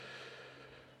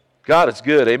God is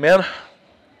good, amen?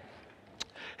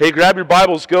 Hey, grab your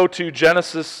Bibles, go to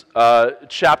Genesis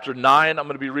chapter 9. I'm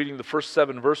going to be reading the first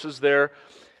 7 verses there.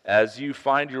 As you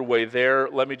find your way there,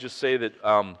 let me just say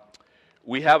that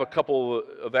we have a couple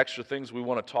of extra things we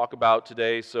want to talk about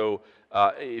today. So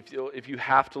if you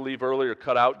have to leave early or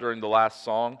cut out during the last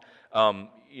song,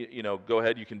 go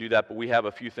ahead, you can do that. But we have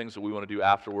a few things that we want to do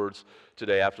afterwards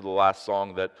today, after the last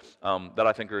song, that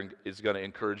I think is going to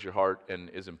encourage your heart and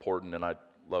is important, and I'd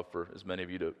love for as many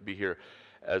of you to be here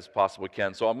as possibly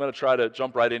can. So I'm going to try to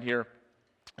jump right in here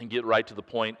and get right to the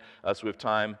point, so we have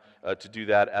time to do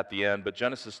that at the end. But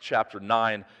Genesis chapter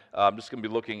 9, I'm just going to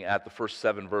be looking at the first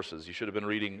 7 verses. You should have been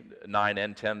reading 9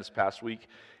 and 10 this past week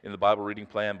in the Bible reading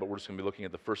plan, but we're just going to be looking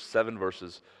at the first 7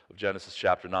 verses of Genesis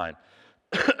chapter 9.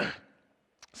 It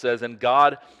says, "And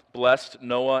God blessed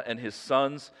Noah and his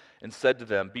sons and said to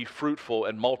them, 'Be fruitful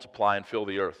and multiply and fill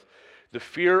the earth. The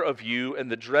fear of you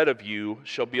and the dread of you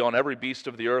shall be on every beast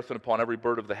of the earth and upon every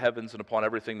bird of the heavens and upon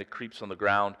everything that creeps on the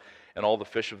ground and all the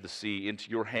fish of the sea. Into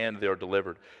your hand they are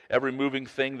delivered. Every moving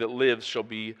thing that lives shall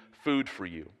be food for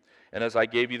you. And as I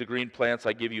gave you the green plants,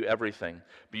 I give you everything.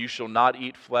 But you shall not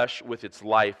eat flesh with its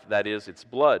life, that is, its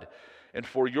blood. And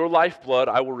for your lifeblood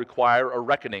I will require a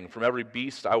reckoning. From every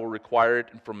beast I will require it,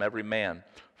 and from every man.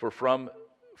 For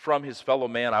from his fellow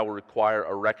man I will require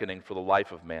a reckoning for the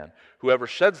life of man. Whoever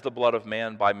sheds the blood of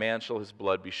man, by man shall his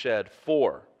blood be shed.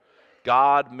 For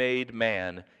God made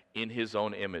man in his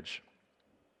own image.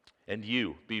 And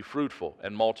you, be fruitful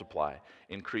and multiply,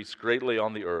 increase greatly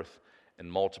on the earth,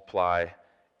 and multiply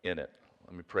in it.'"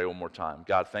 Let me pray one more time.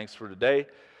 God, thanks for today.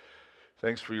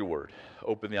 Thanks for your word.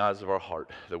 Open the eyes of our heart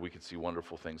that we can see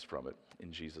wonderful things from it.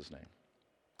 In Jesus' name,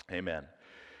 amen.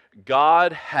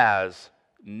 God has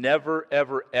never,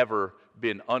 ever, ever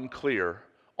been unclear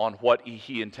on what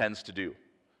he intends to do,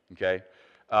 okay?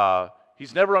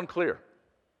 He's never unclear.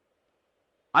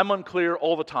 I'm unclear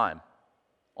all the time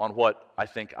on what I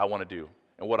think I want to do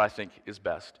and what I think is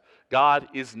best. God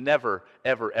is never,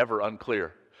 ever, ever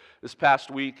unclear. This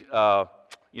past week, the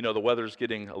weather's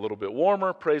getting a little bit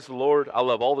warmer. Praise the Lord. I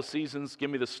love all the seasons. Give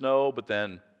me the snow, but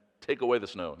then take away the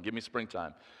snow and give me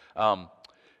springtime.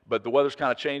 But the weather's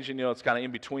kind of changing. It's kind of in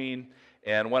between.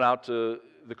 And went out to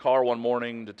the car one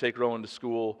morning to take Rowan to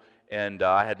school, and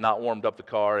I had not warmed up the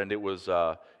car, and it was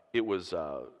the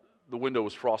window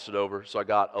was frosted over, so I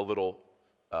got a little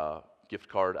gift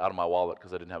card out of my wallet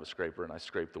because I didn't have a scraper, and I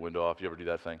scraped the window off. You ever do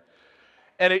that thing?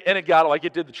 And it got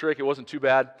it did the trick. It wasn't too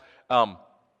bad.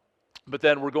 But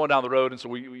then we're going down the road, and so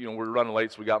we're running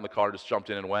late, so we got in the car, just jumped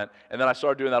in and went. And then I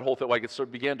started doing that whole thing,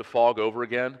 it began to fog over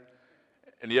again.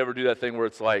 And you ever do that thing where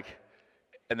it's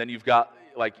and then you've got,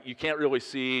 you can't really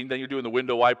see, and then you're doing the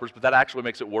window wipers, but that actually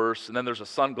makes it worse. And then there's a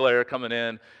sun glare coming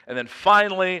in, and then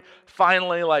finally,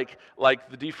 the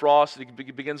defrost,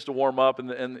 it begins to warm up, and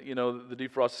the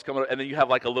defrost is coming up, and then you have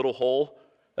a little hole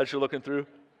that you're looking through.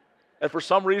 And for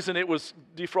some reason, it was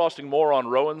defrosting more on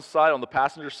Rowan's side, on the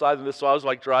passenger side than this, so I was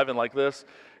driving like this,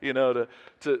 to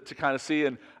kind of see,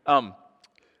 and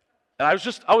I was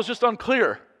just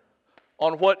unclear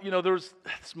on what, there was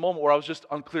this moment where I was just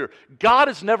unclear. God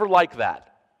is never like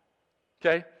that,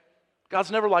 okay? God's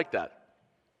never like that.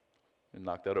 And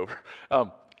knock that over.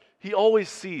 He always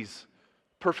sees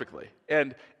perfectly,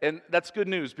 and that's good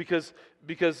news because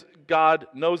God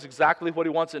knows exactly what he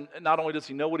wants, and not only does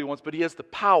he know what he wants, but he has the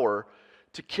power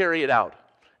to carry it out.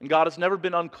 And God has never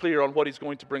been unclear on what he's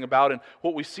going to bring about, and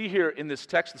what we see here in this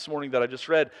text this morning that I just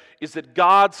read is that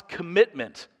God's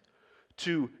commitment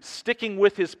to sticking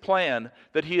with his plan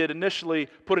that he had initially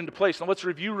put into place. Now let's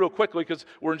review real quickly because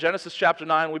we're in Genesis chapter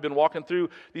 9. We've been walking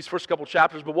through these first couple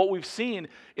chapters, but what we've seen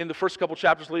in the first couple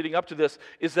chapters leading up to this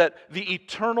is that the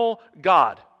eternal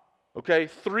God, okay,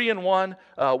 3 in 1,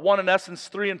 1 in essence,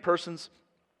 3 in persons,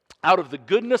 out of the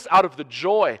goodness, out of the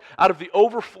joy, out of the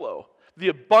overflow, the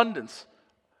abundance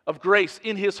of grace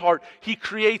in his heart, he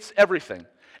creates everything.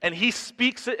 And he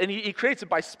speaks it, and he creates it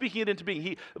by speaking it into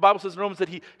being. The Bible says in Romans that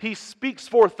he speaks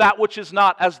forth that which is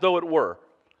not as though it were.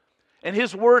 And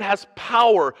his word has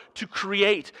power to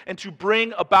create and to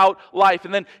bring about life.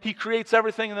 And then he creates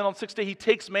everything, and then on the 6th day he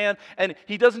takes man, and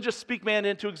he doesn't just speak man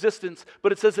into existence,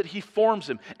 but it says that he forms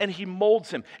him, and he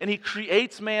molds him, and he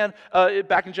creates man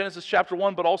back in Genesis chapter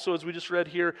 1, but also as we just read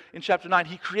here in chapter 9,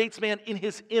 he creates man in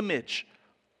his image.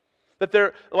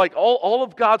 That all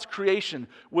of God's creation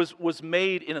was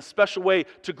made in a special way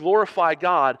to glorify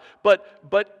God,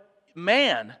 but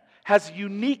man has a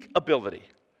unique ability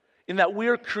in that we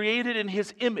are created in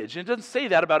his image. And it doesn't say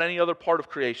that about any other part of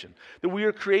creation, that we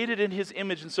are created in his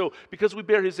image, and so because we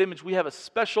bear his image, we have a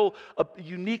special,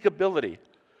 unique ability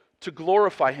to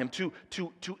glorify him, to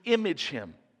image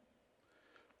him,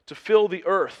 to fill the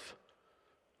earth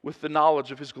with the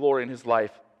knowledge of His glory and His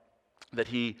life that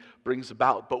He brings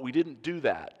about. But we didn't do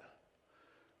that.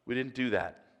 We didn't do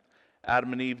that.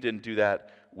 Adam and Eve didn't do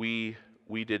that. We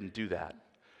didn't do that.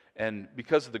 And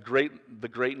because of the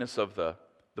greatness of the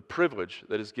privilege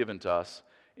that is given to us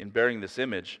in bearing this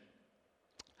image,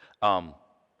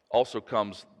 also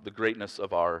comes the greatness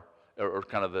of our, or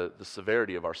kind of the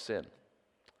severity of our sin,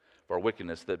 of our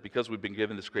wickedness, that because we've been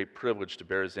given this great privilege to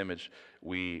bear His image,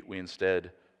 we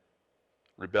instead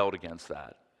rebelled against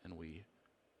that, and we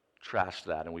trashed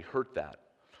that, and we hurt that.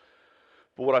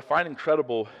 But what I find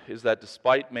incredible is that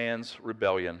despite man's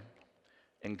rebellion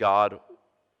and God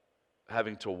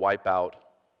having to wipe out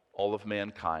all of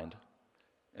mankind,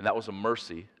 and that was a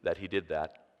mercy that He did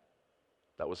that.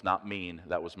 That was not mean,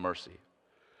 that was mercy.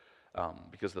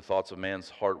 Because the thoughts of man's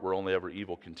heart were only ever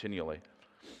evil continually.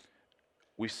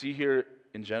 We see here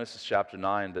in Genesis chapter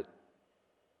 9 that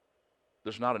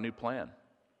there's not a new plan.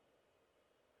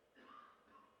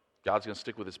 God's going to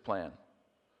stick with His plan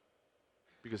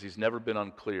because He's never been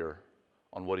unclear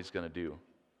on what He's going to do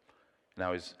and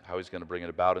how he's going to bring it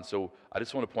about. And so I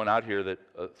just want to point out here that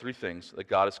three things that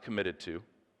God is committed to,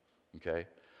 okay?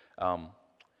 And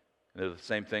they're the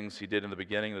same things He did in the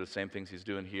beginning. They're the same things He's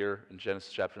doing here in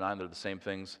Genesis chapter 9. They're the same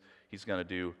things He's going to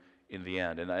do in the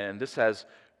end. And this has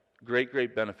great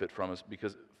benefit for us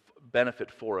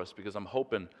because I'm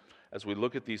hoping as we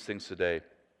look at these things today,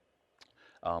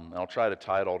 and I'll try to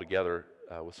tie it all together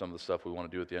with some of the stuff we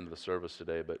want to do at the end of the service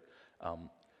today, but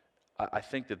I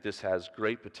think that this has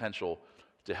great potential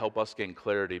to help us gain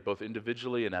clarity both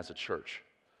individually and as a church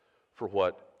for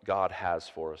what God has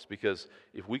for us. Because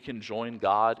if we can join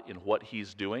God in what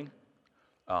He's doing,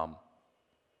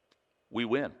 we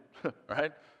win,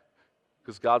 right?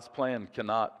 Because God's plan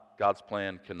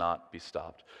cannot be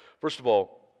stopped. First of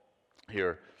all,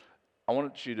 here, I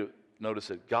want you to notice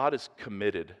that God is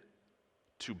committed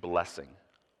to blessing.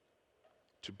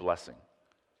 To blessing.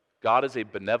 God is a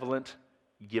benevolent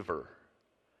giver.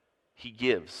 He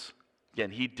gives. Again,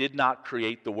 He did not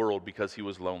create the world because He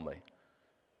was lonely.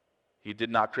 He did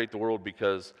not create the world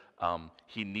because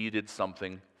He needed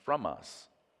something from us.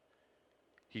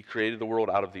 He created the world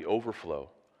out of the overflow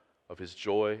of His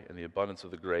joy and the abundance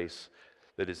of the grace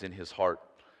that is in His heart.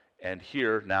 And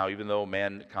here, now, even though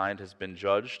mankind has been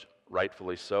judged,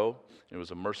 rightfully so, it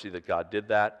was a mercy that God did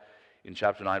that. In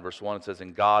chapter 9, verse 1, it says,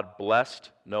 "And God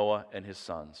blessed Noah and his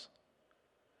sons."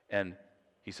 And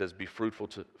He says, "Be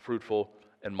fruitful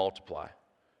and multiply."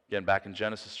 Again, back in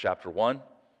Genesis chapter 1,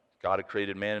 God had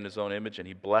created man in His own image, and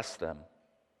He blessed them.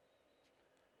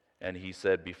 And He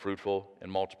said, "Be fruitful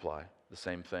and multiply." The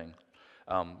same thing.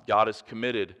 God is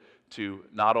committed to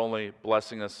not only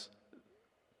blessing us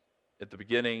at the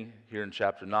beginning, here in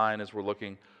chapter 9 as we're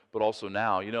looking, but also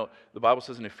now. You know, the Bible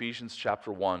says in Ephesians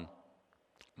chapter 1,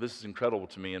 this is incredible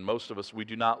to me, and most of us, we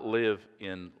do not live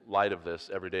in light of this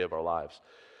every day of our lives.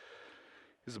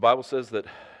 Because the Bible says that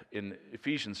in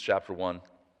Ephesians chapter 1,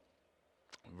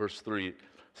 verse 3, it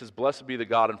says, "Blessed be the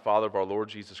God and Father of our Lord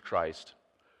Jesus Christ,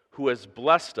 who has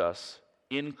blessed us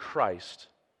in Christ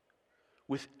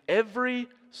with every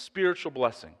spiritual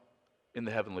blessing in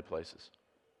the heavenly places."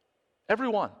 Every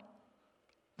one.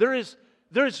 There is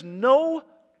no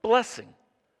blessing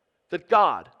that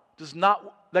God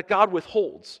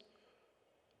withholds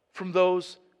from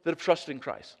those that have trusted in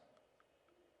Christ.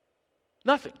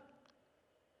 Nothing.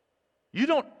 You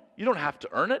don't have to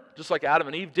earn it, just like Adam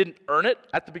and Eve didn't earn it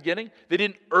at the beginning. They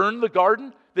didn't earn the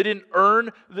garden. They didn't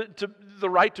earn the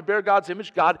right to bear God's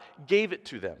image. God gave it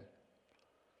to them.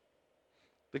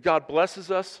 That God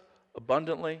blesses us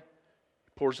abundantly,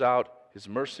 pours out His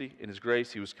mercy and His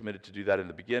grace. He was committed to do that in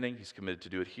the beginning. He's committed to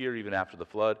do it here, even after the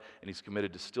flood, and He's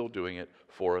committed to still doing it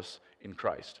for us in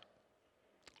Christ.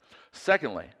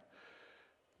 Secondly,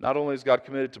 not only is God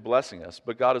committed to blessing us,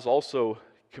 but God is also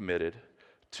committed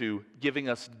to giving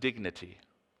us dignity.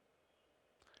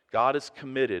 God is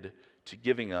committed to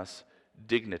giving us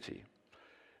dignity.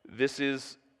 This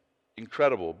is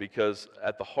incredible because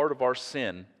at the heart of our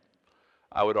sin,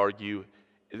 I would argue,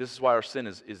 this is why our sin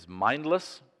is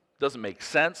mindless, doesn't make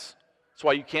sense. That's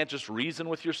why you can't just reason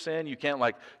with your sin. You can't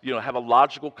have a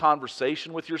logical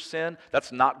conversation with your sin.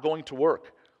 That's not going to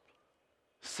work.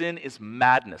 Sin is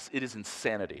madness. It is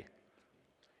insanity.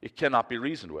 It cannot be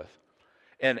reasoned with.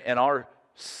 And our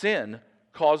sin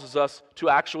causes us to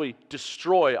actually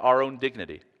destroy our own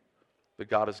dignity that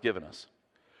God has given us.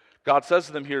 God says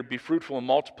to them here, "Be fruitful and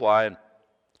multiply," and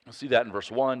you'll see that in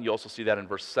verse 1. You also see that in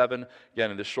verse 7.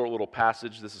 Again, in this short little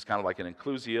passage, this is kind of like an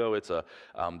inclusio. It's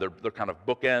they're kind of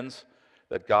bookends.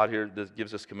 that God here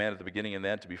gives us command at the beginning and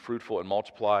end to be fruitful and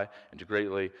multiply and to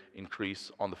greatly increase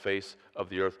on the face of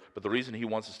the earth. But the reason he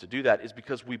wants us to do that is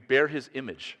because we bear his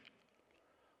image.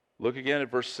 Look again at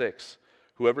verse 6.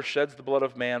 Whoever sheds the blood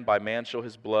of man, by man shall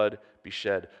his blood be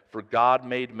shed. For God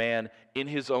made man in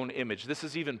his own image. This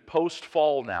is even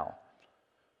post-fall now.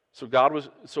 So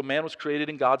man was created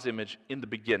in God's image in the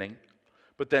beginning,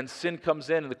 but then sin comes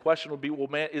in, and the question would be, well,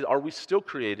 man, are we still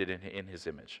created in his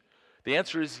image? The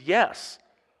answer is yes.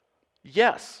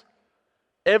 Yes.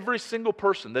 Every single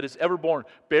person that is ever born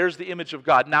bears the image of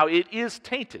God. Now, it is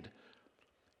tainted.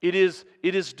 It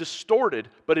is distorted,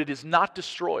 but it is not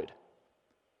destroyed.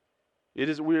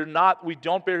 We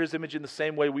don't bear his image in the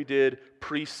same way we did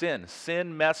pre-sin.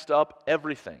 Sin messed up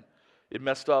everything. It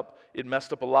messed up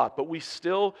a lot. But we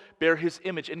still bear his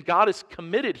image. And God is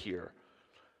committed here,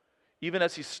 even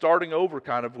as he's starting over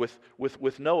kind of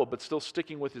with Noah, but still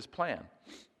sticking with his plan,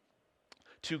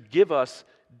 to give us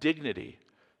dignity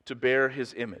to bear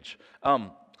his image.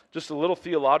 Just a little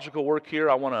theological work here.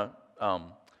 I want to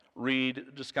read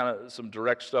just kind of some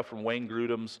direct stuff from Wayne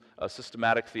Grudem's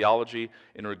systematic theology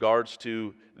in regards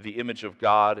to the image of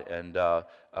God and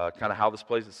kind of how this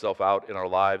plays itself out in our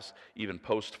lives, even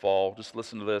post-fall. Just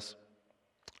listen to this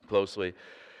closely.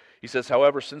 He says,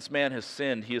 however, since man has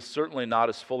sinned, he is certainly not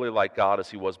as fully like God as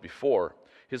he was before.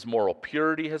 His moral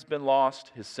purity has been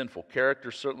lost. His sinful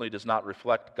character certainly does not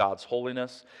reflect God's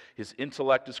holiness. His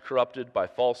intellect is corrupted by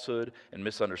falsehood and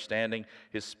misunderstanding.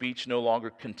 His speech no longer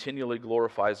continually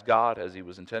glorifies God as he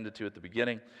was intended to at the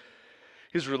beginning.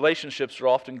 His relationships are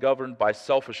often governed by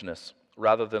selfishness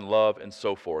rather than love and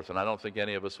so forth. And I don't think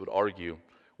any of us would argue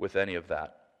with any of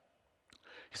that.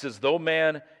 He says, though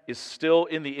man is still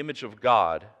in the image of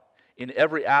God, in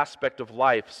every aspect of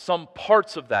life, some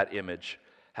parts of that image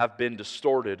have been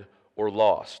distorted or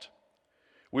lost.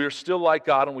 We are still like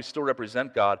God and we still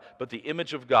represent God, but the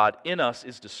image of God in us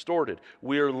is distorted.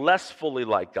 We are less fully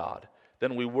like God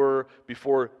than we were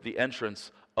before the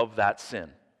entrance of that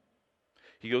sin.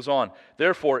 He goes on,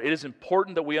 therefore, it is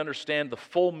important that we understand the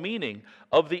full meaning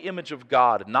of the image of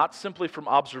God, not simply from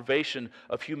observation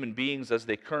of human beings as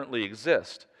they currently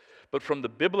exist, but from the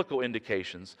biblical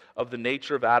indications of the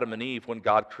nature of Adam and Eve when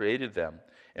God created them,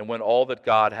 and when all that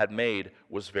God had made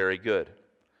was very good.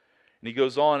 And he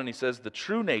goes on and he says, the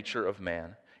true nature of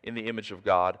man in the image of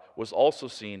God was also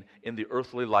seen in the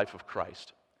earthly life of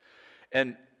Christ.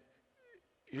 And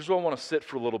here's where I want to sit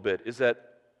for a little bit, is that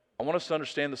I want us to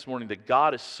understand this morning that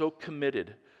God is so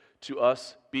committed to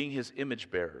us being his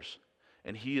image bearers,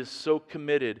 and he is so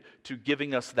committed to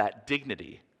giving us that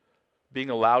dignity, being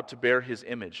allowed to bear his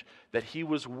image, that he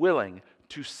was willing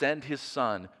to send his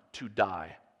son to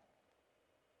die,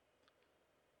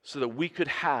 so that we could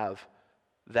have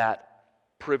that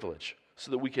privilege, so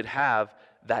that we could have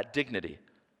that dignity.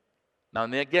 Now,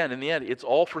 again, in the end, it's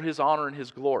all for his honor and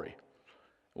his glory.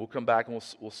 We'll come back and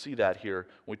we'll see that here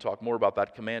when we talk more about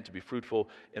that command to be fruitful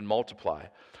and multiply.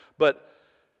 But,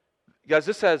 guys,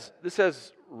 this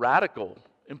has radical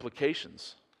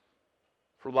implications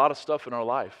for a lot of stuff in our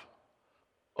life.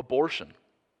 Abortion.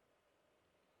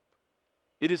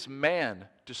 It is man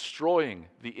destroying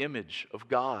the image of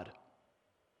God.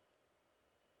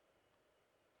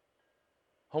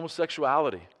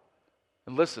 Homosexuality.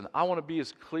 And listen, I want to be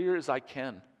as clear as I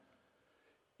can.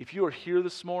 If you are here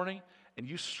this morning and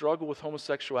you struggle with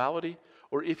homosexuality,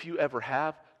 or if you ever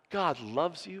have, God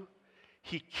loves you.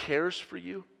 He cares for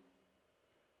you.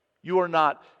 You are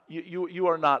not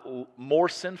more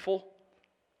sinful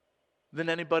than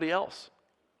anybody else.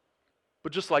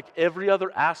 But just like every other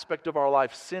aspect of our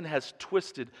life, sin has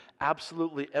twisted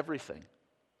absolutely everything.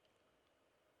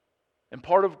 And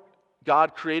part of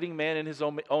God creating man in his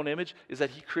own image is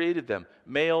that he created them,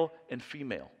 male and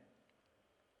female.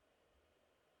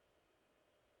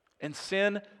 And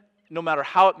sin, no matter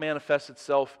how it manifests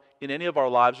itself in any of our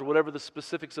lives, or whatever the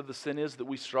specifics of the sin is that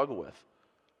we struggle with,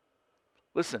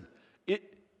 listen,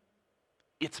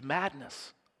 it's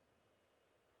madness.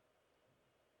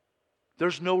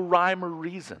 There's no rhyme or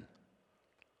reason.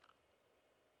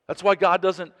 That's why God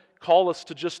doesn't call us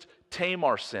to just tame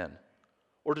our sin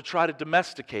or to try to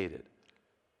domesticate it.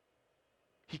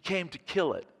 He came to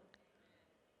kill it.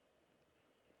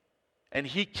 And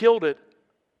he killed it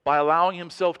by allowing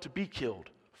himself to be killed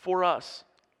for us.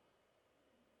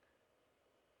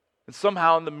 And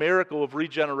somehow in the miracle of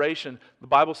regeneration, the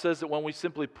Bible says that when we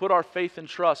simply put our faith and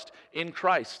trust in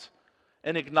Christ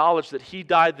and acknowledge that he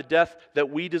died the death that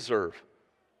we deserve,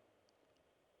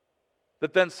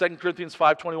 that then 2 Corinthians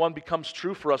 5:21 becomes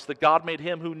true for us, that God made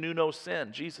him who knew no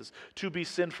sin, Jesus, to be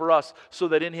sin for us, so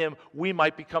that in him we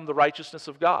might become the righteousness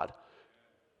of God.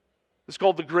 It's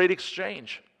called the great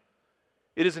exchange.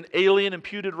 It is an alien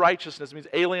imputed righteousness. It means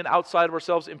alien outside of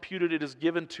ourselves, imputed, it is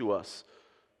given to us.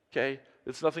 Okay?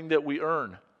 It's nothing that we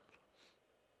earn.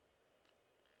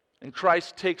 And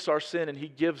Christ takes our sin and He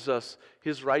gives us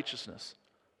His righteousness.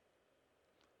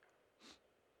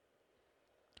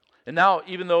 And now,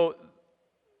 even though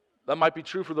that might be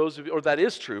true for those of you, or that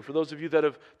is true for those of you that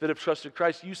have trusted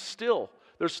Christ, there's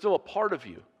still a part of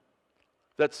you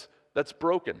that's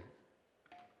broken.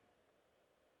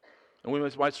 And we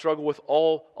might struggle with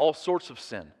all sorts of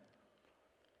sin.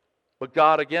 But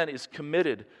God, again, is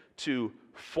committed to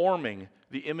forming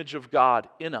the image of God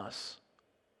in us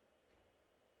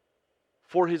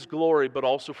for His glory, but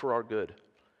also for our good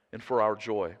and for our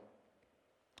joy.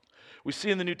 We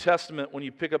see in the New Testament, when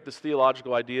you pick up this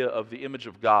theological idea of the image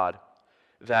of God,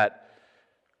 that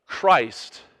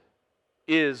Christ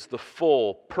is the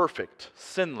full, perfect,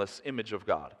 sinless image of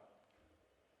God.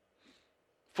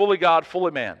 Fully God,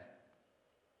 fully man.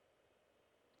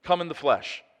 Come in the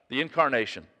flesh, the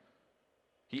incarnation.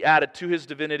 He added to His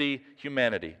divinity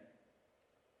humanity.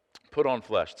 Put on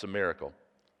flesh. It's a miracle.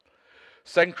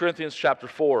 2 Corinthians chapter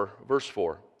 4, verse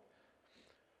 4.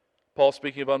 Paul,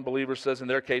 speaking of unbelievers, says, in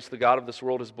their case, the God of this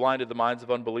world has blinded the minds of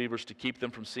unbelievers to keep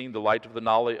them from seeing the light of the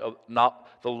knowledge of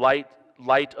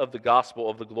light of the gospel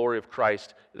of the glory of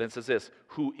Christ. And then it says this,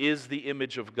 who is the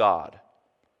image of God.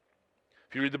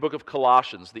 If you read the book of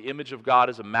Colossians, the image of God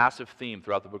is a massive theme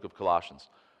throughout the book of Colossians.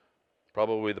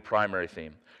 Probably the primary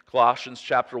theme. Colossians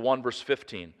chapter 1, verse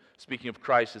 15, speaking of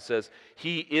Christ, it says,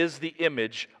 He is the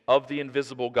image of the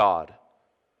invisible God,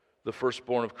 the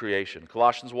firstborn of creation.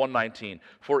 Colossians 1:19,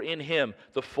 for in Him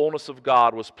the fullness of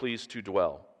God was pleased to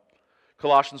dwell.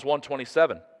 Colossians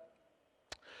 1:27,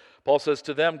 Paul says,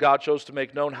 to them God chose to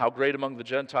make known how great among the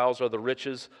Gentiles are the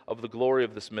riches of the glory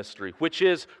of this mystery, which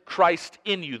is Christ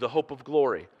in you, the hope of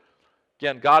glory.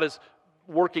 Again, God is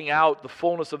working out the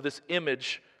fullness of this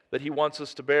image that He wants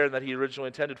us to bear and that He originally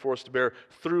intended for us to bear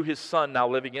through His Son now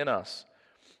living in us.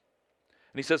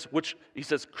 And he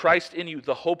says, Christ in you,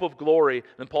 the hope of glory.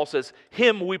 And Paul says,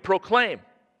 Him we proclaim,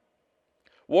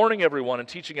 warning everyone and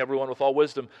teaching everyone with all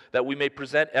wisdom that we may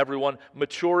present everyone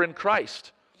mature in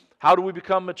Christ. How do we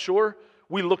become mature?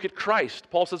 We look at Christ.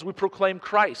 Paul says we proclaim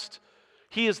Christ.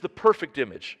 He is the perfect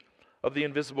image of the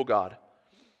invisible God.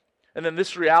 And then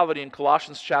this reality in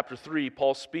Colossians chapter 3,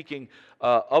 Paul's speaking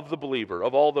of the believer,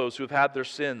 of all those who have had their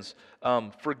sins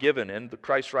forgiven and the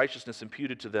Christ's righteousness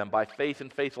imputed to them by faith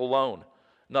and faith alone.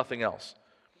 Nothing else.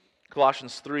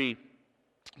 Colossians 3,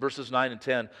 verses 9 and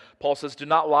 10, Paul says, do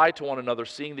not lie to one another,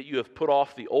 seeing that you have put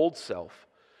off the old self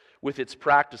with its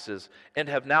practices and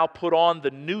have now put on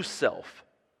the new self,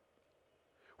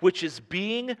 which is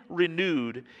being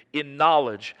renewed in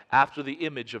knowledge after the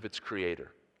image of its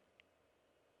creator.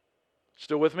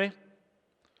 Still with me?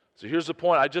 So here's the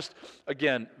point.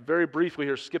 Again, very briefly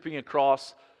here, skipping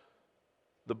across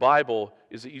the Bible,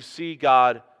 is that you see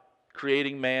God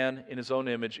creating man in His own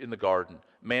image in the garden.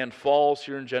 Man falls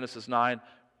here in Genesis 9.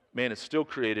 Man is still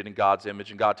created in God's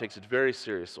image, and God takes it very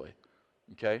seriously.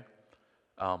 Okay?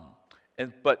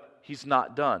 But He's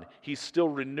not done. He's still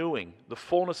renewing the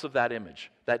fullness of that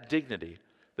image, that dignity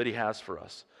that He has for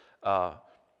us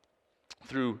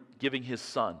through giving His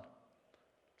Son.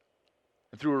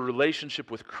 And through a relationship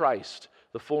with Christ,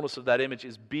 the fullness of that image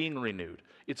is being renewed.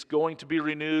 It's going to be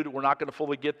renewed. We're not going to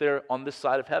fully get there on this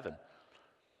side of heaven.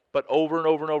 But over and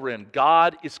over and over again,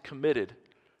 God is committed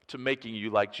to making you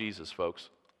like Jesus, folks.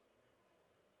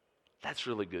 That's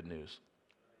really good news.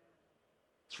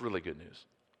 It's really good news.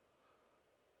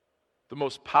 The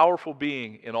most powerful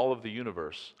being in all of the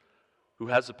universe, who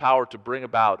has the power to bring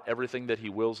about everything that He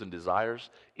wills and desires,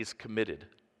 is committed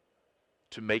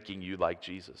to making you like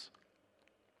Jesus.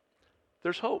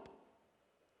 There's hope.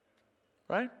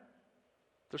 Right?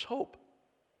 There's hope.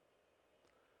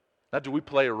 Now, do we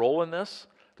play a role in this?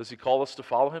 Does He call us to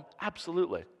follow Him?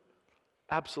 Absolutely.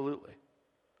 Absolutely.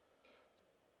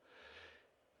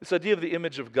 This idea of the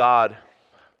image of God,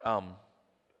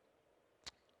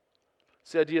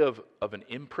 it's the idea of an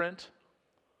imprint,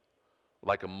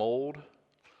 like a mold,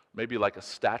 maybe like a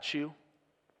statue.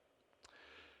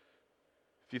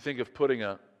 If you think of putting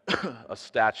a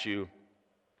statue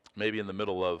maybe in the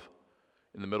middle of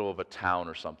a town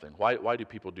or something. Why do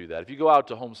people do that? If you go out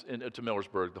to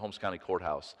Millersburg, the Holmes County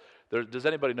Courthouse, does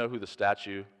anybody know who the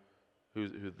statue?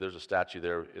 Who there's a statue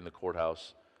there in the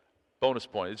courthouse. Bonus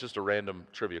point. It's just a random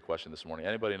trivia question this morning.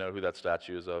 Anybody know who that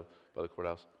statue is of by the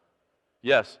courthouse?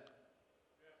 Yes.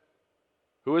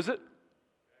 Who is it?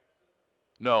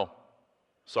 No.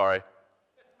 Sorry.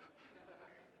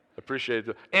 Appreciate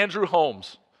it. Andrew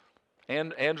Holmes.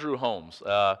 Andrew Holmes.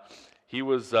 He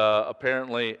was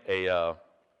apparently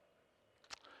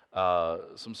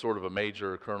some sort of a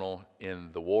major colonel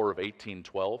in the War of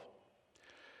 1812.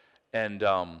 And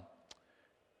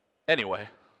anyway,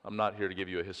 I'm not here to give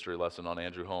you a history lesson on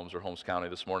Andrew Holmes or Holmes County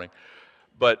this morning.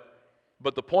 But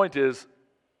the point is,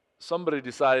 somebody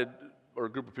decided, or a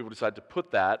group of people decided to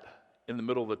put that in the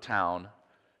middle of the town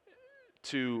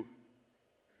to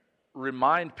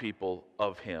remind people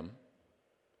of him.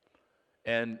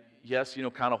 And yes,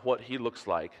 kind of what he looks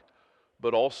like,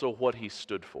 but also what he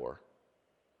stood for,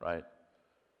 right?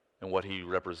 And what he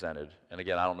represented. And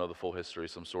again, I don't know the full history,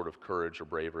 some sort of courage or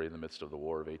bravery in the midst of the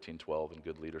War of 1812 and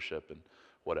good leadership and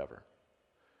whatever.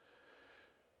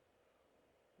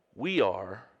 We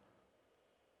are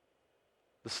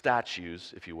the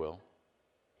statues, if you will,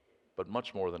 but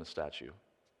much more than a statue,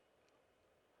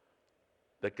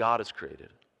 that God has created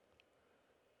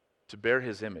to bear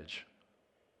his image.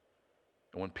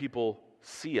 And when people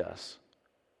see us,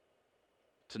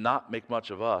 to not make much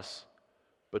of us,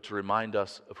 but to remind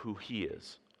us of who he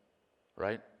is,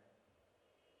 right?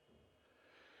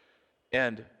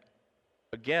 And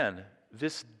again,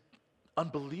 this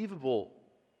unbelievable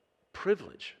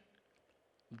privilege,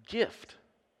 gift,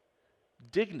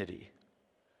 dignity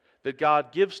that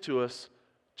God gives to us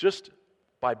just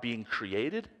by being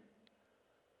created,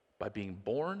 by being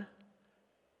born.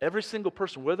 Every single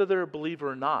person, whether they're a believer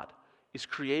or not, is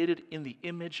created in the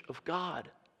image of God.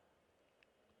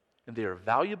 And they are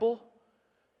valuable,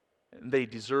 and they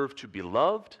deserve to be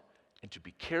loved, and to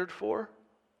be cared for,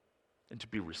 and to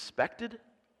be respected.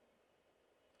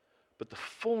 But the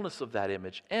fullness of that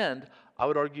image, and I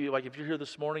would argue, like if you're here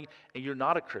this morning and you're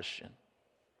not a Christian,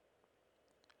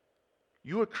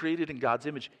 you are created in God's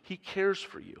image. He cares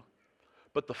for you.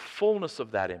 But the fullness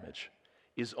of that image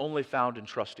is only found in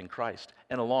trusting Christ.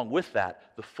 And along with that,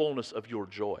 the fullness of your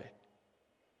joy.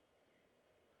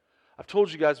 I've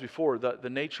told you guys before the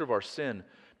nature of our sin,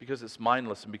 because it's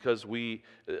mindless and because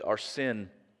our sin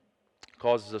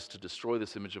causes us to destroy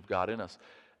this image of God in us.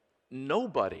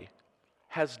 Nobody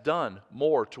has done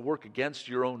more to work against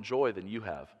your own joy than you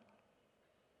have.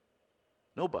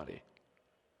 Nobody.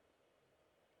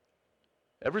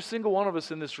 Every single one of us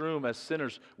in this room as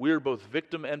sinners, we are both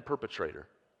victim and perpetrator.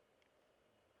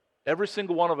 Every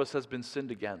single one of us has been sinned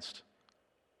against.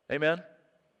 Amen?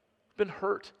 Been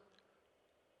hurt.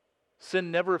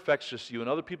 Sin never affects just you, and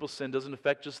other people's sin doesn't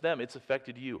affect just them. It's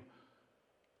affected you.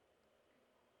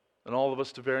 And all of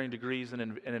us to varying degrees and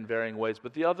in varying ways.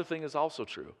 But the other thing is also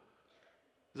true,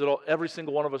 is that every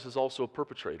single one of us is also a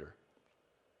perpetrator.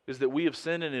 Is that we have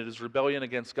sinned, and it is rebellion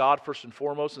against God first and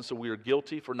foremost, and so we are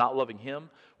guilty for not loving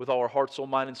him with all our heart, soul,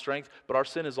 mind, and strength. But our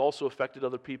sin has also affected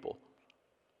other people.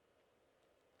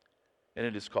 And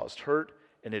it has caused hurt,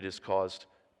 and it has caused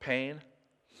pain.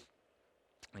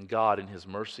 And God, in his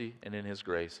mercy and in his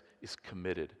grace, is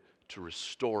committed to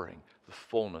restoring the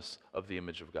fullness of the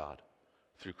image of God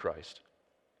through Christ.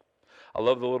 I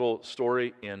love the little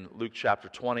story in Luke chapter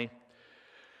 20.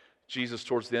 Jesus,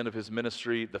 towards the end of his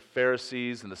ministry, the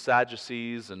Pharisees and the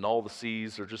Sadducees and all the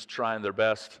C's are just trying their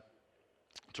best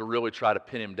to really try to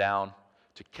pin him down,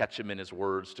 to catch him in his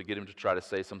words, to get him to try to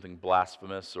say something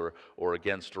blasphemous or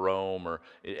against Rome or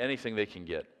anything they can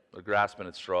get. They're grasping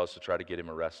at straws to try to get him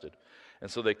arrested. And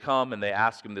so they come and they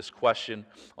ask him this question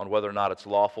on whether or not it's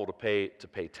lawful to pay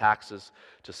taxes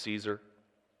to Caesar.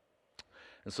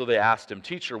 And so they asked him,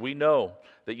 "Teacher, we know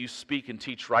that you speak and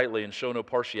teach rightly and show no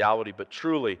partiality, but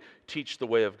truly teach the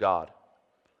way of God.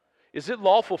 Is it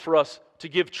lawful for us to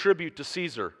give tribute to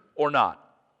Caesar or not?"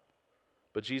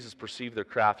 But Jesus perceived their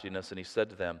craftiness, and he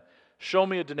said to them, "Show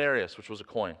me a denarius," which was a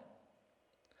coin. And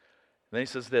then he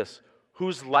says this,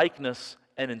 "Whose likeness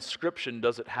and inscription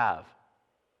does it have?"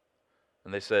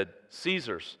 And they said,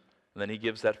 "Caesar's." And then he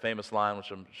gives that famous line,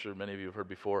 which I'm sure many of you have heard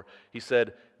before. He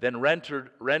said, "Then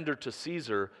render to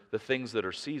Caesar the things that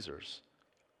are Caesar's,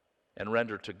 and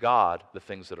render to God the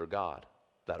things that are God's."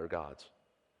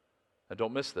 Now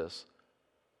don't miss this.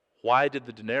 Why did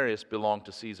the denarius belong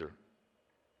to Caesar?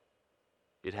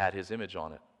 It had his image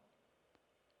on it.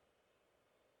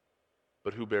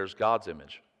 But who bears God's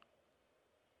image?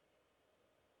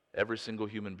 Every single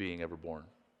human being ever born.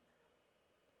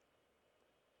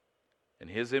 And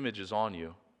his image is on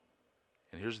you.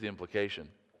 And here's the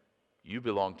implication. You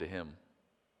belong to him.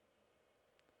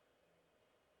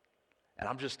 And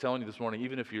I'm just telling you this morning,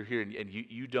 even if you're here and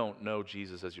you don't know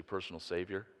Jesus as your personal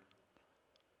Savior,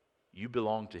 you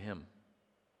belong to him.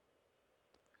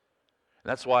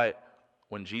 And that's why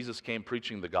when Jesus came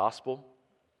preaching the gospel,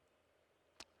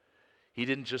 he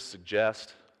didn't just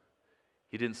suggest,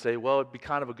 he didn't say, well, it'd be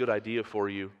kind of a good idea for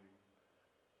you,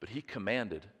 but he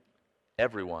commanded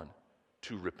everyone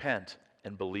to repent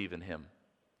and believe in him.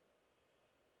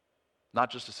 Not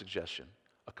just a suggestion,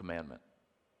 a commandment.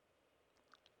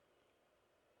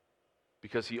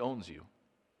 Because he owns you.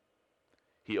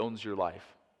 He owns your life.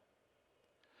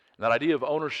 And that idea of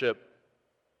ownership,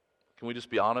 can we just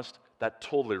be honest? That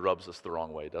totally rubs us the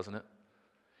wrong way, doesn't it?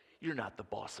 You're not the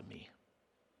boss of me.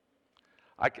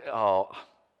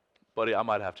 Buddy, I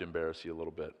might have to embarrass you a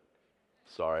little bit.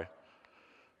 Sorry.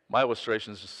 My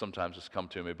illustrations just sometimes just come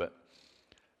to me, but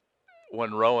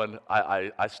when Rowan,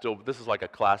 I still, this is like a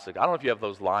classic. I don't know if you have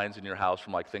those lines in your house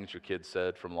from like things your kids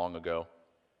said from long ago,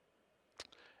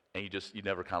 and you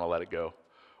never kind of let it go.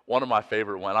 One of my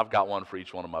favorite ones, I've got one for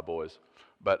each one of my boys,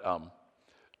 but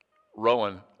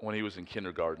Rowan, when he was in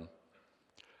kindergarten,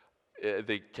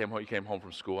 he came home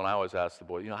from school, and I always asked the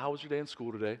boy, how was your day in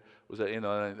school today? Was that,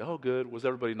 oh, good. Was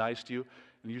everybody nice to you?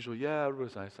 And usually, yeah,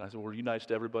 everybody's nice. And I said, were you nice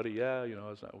to everybody? Yeah, I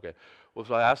was like, okay. Well,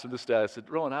 so I asked him this day, I said,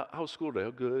 Rowan, how was school today?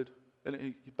 Oh, good.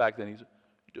 And back then, he said,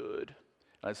 good.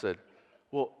 And I said,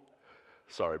 well,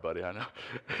 sorry, buddy, I know.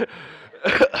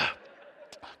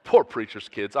 Poor preacher's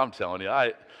kids, I'm telling you.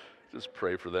 I just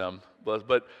pray for them.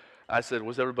 But I said,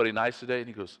 was everybody nice today? And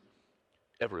he goes,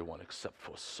 everyone except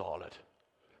for Charlotte.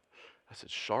 I said,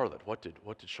 Charlotte, what did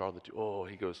Charlotte do? Oh,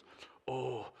 he goes,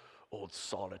 oh, old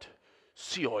Charlotte,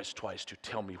 she always tries to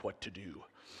tell me what to do.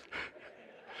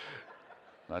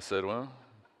 And I said, well,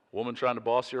 woman trying to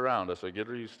boss you around. I said, get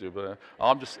her used to. But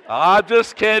I'm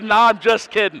just kidding.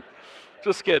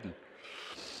 Just kidding.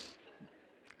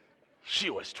 She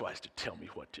always tries to tell me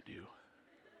what to do.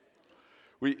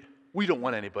 We don't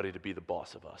want anybody to be the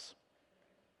boss of us.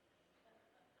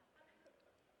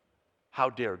 How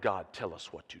dare God tell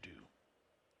us what to do?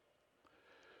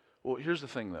 Well, here's the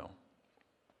thing, though.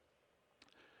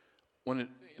 In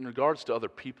regards to other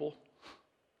people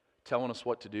telling us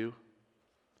what to do,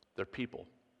 they're people.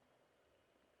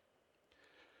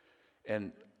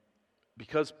 And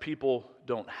because people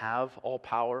don't have all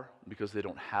power, because they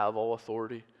don't have all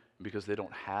authority, because they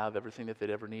don't have everything that they'd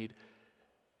ever need,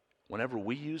 whenever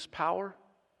we use power,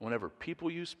 whenever people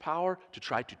use power to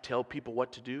try to tell people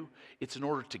what to do, it's in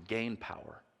order to gain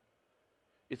power.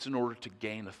 It's in order to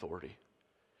gain authority.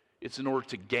 It's in order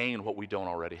to gain what we don't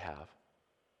already have.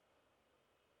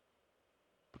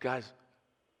 But guys,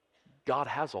 God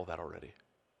has all that already.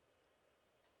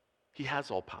 He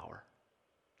has all power.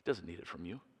 He doesn't need it from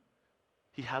you.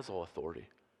 He has all authority.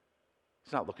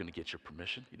 He's not looking to get your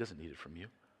permission. He doesn't need it from you.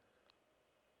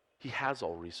 He has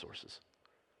all resources.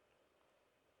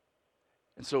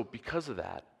 And so because of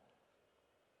that,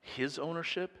 his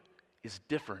ownership is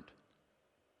different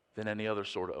than any other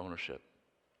sort of ownership.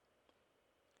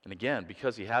 And again,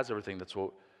 because he has everything, that's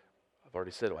what I've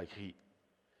already said, like he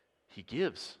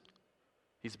gives.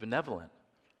 He's benevolent.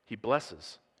 He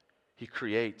blesses. He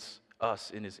creates us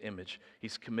in his image.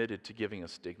 He's committed to giving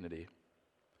us dignity.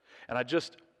 And I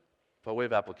just, by way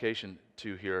of application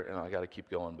to here, and I got to keep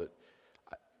going, but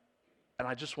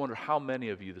I just wonder how many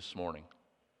of you this morning,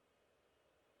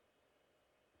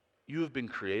 you have been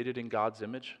created in God's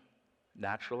image,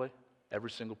 naturally,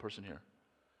 every single person here.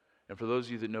 And for those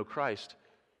of you that know Christ,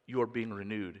 you are being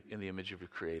renewed in the image of your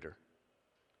Creator.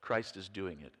 Christ is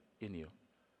doing it in you.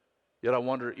 Yet I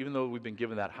wonder, even though we've been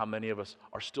given that, how many of us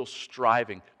are still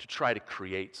striving to try to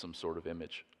create some sort of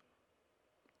image?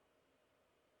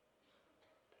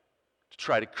 To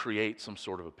try to create some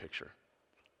sort of a picture.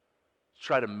 To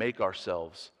try to make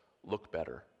ourselves look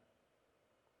better.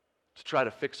 To try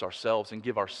to fix ourselves and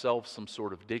give ourselves some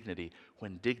sort of dignity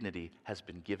when dignity has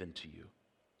been given to you.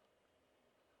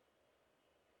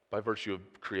 By virtue of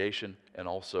creation and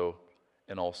also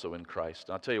in Christ.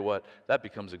 And I'll tell you what, that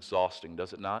becomes exhausting,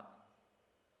 does it not?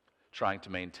 Trying to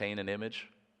maintain an image,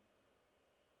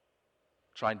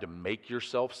 trying to make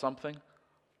yourself something,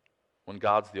 when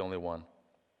God's the only one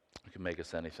who can make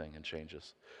us anything and change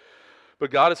us.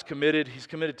 But God is committed. He's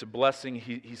committed to blessing.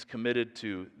 He's committed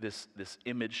to this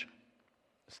image,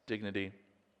 this dignity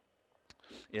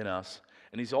in us.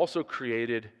 And he's also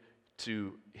created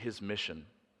to his mission,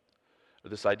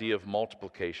 this idea of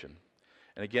multiplication.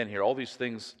 And again here, all these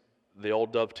things, they all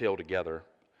dovetail together,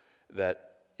 that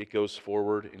it goes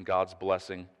forward in God's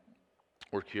blessing.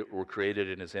 We're created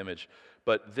in his image.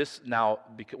 But this now,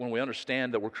 when we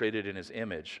understand that we're created in his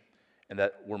image and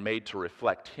that we're made to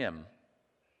reflect him,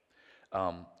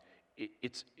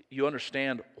 you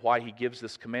understand why he gives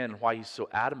this command and why he's so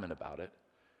adamant about it,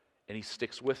 and he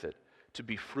sticks with it, to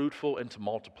be fruitful and to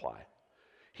multiply.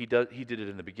 He did it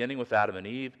in the beginning with Adam and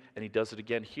Eve, and he does it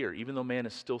again here, even though man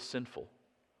is still sinful.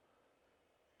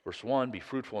 Verse 1, be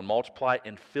fruitful and multiply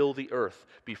and fill the earth.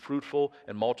 Be fruitful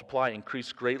and multiply,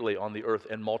 increase greatly on the earth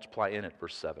and multiply in it.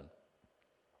 Verse 7.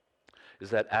 is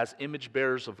that as image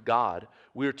bearers of God,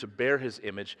 we are to bear his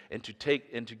image and to take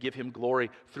and to give him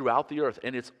glory throughout the earth.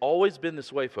 And it's always been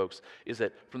this way, folks, is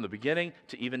that from the beginning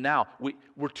to even now,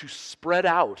 we're to spread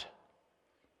out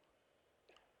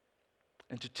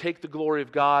and to take the glory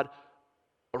of God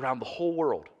around the whole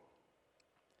world.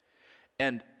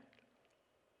 And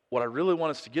what I really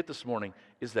want us to get this morning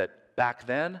is that back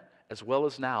then, as well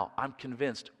as now, I'm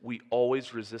convinced we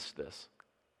always resist this.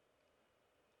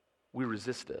 We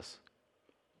resist this.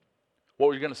 What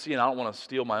we're going to see, and I don't want to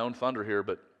steal my own thunder here,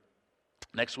 but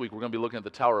next week we're going to be looking at the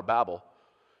Tower of Babel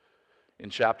in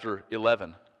chapter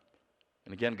 11.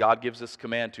 And again, God gives this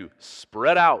command to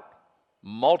spread out,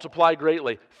 multiply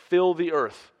greatly, fill the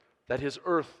earth, that his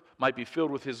earth might be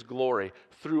filled with his glory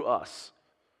through us,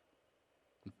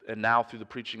 and now through the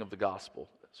preaching of the gospel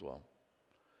as well.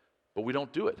 But we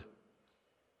don't do it.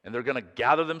 And they're going to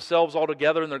gather themselves all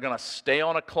together, and they're going to stay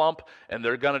on a clump, and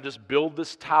they're going to just build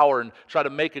this tower and try to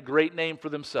make a great name for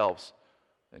themselves.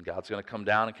 And God's going to come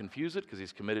down and confuse it because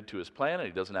he's committed to his plan, and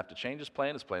he doesn't have to change his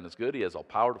plan. His plan is good. He has all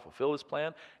power to fulfill his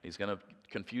plan. He's going to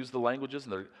confuse the languages,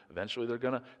 and eventually they're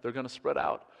going to spread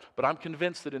out. But I'm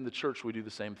convinced that in the church we do the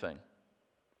same thing.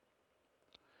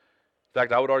 In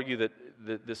fact, I would argue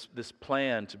that this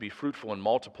plan to be fruitful and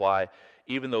multiply,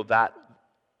 even though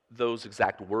those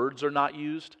exact words are not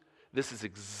used, this is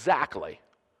exactly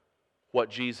what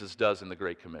Jesus does in the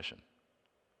Great Commission.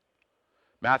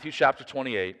 Matthew chapter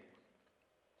 28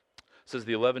 says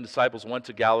the 11 disciples went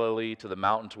to Galilee to the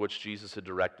mountain to which Jesus had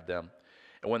directed them.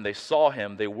 And when they saw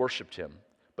him, they worshiped him,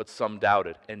 but some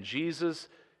doubted. And Jesus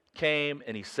came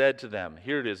and he said to them,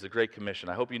 here it is, the Great Commission.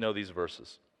 I hope you know these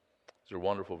verses. These are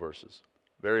wonderful verses.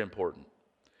 Very important.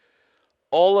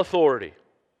 All authority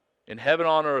in heaven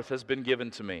and on earth has been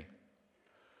given to me.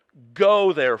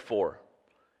 Go, therefore,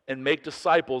 and make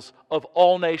disciples of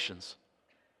all nations,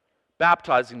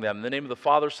 baptizing them in the name of the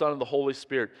Father, Son, and the Holy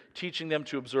Spirit, teaching them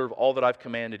to observe all that I've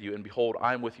commanded you. And behold,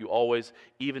 I am with you always,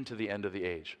 even to the end of the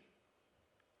age.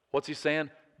 What's he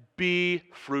saying? Be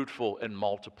fruitful and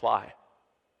multiply.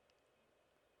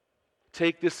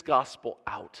 Take this gospel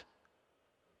out.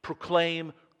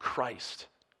 Proclaim Christ.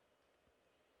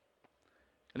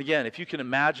 And again, if you can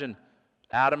imagine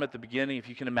Adam at the beginning, if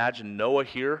you can imagine Noah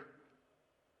here,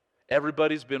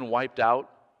 everybody's been wiped out,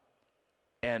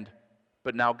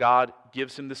 but now God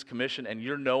gives him this commission, and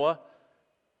you're Noah,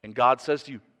 and God says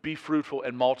to you, be fruitful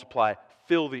and multiply,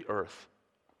 fill the earth.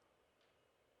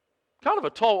 Kind of a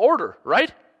tall order,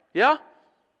 right? Yeah?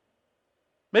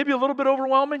 Maybe a little bit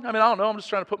overwhelming. I don't know, I'm just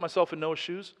trying to put myself in Noah's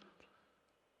shoes.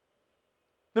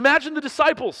 Imagine the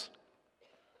disciples.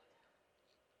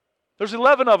 There's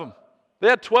 11 of them. They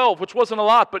had 12, which wasn't a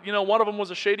lot, but one of them was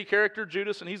a shady character,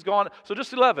 Judas, and he's gone. So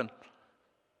just 11.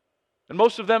 And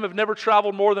most of them have never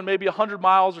traveled more than maybe 100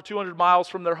 miles or 200 miles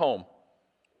from their home.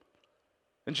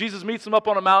 And Jesus meets them up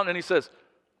on a mountain and he says,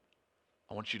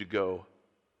 I want you to go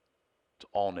to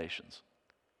all nations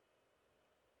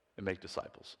and make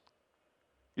disciples.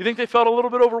 You think they felt a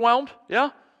little bit overwhelmed? Yeah?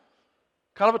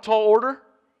 Kind of a tall order?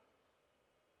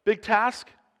 Big task?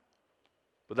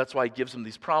 But that's why he gives them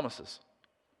these promises.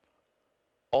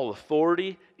 All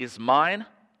authority is mine,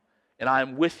 and I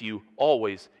am with you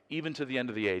always, even to the end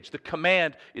of the age. The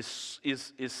command is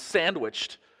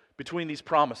sandwiched between these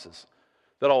promises,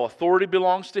 that all authority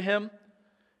belongs to him,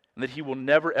 and that he will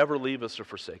never, ever leave us or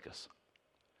forsake us.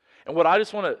 And what I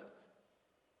just want to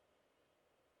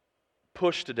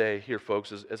push today here,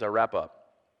 folks, as I wrap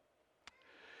up,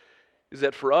 is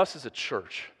that for us as a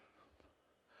church,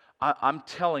 I'm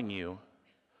telling you,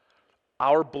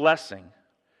 our blessing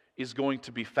is going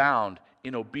to be found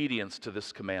in obedience to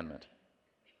this commandment.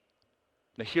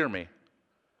 Now hear me.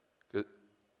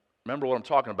 Remember what I'm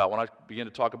talking about when I begin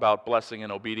to talk about blessing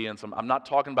and obedience. I'm not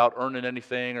talking about earning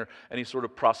anything or any sort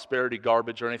of prosperity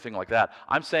garbage or anything like that.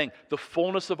 I'm saying the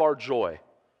fullness of our joy,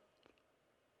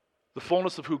 the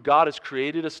fullness of who God has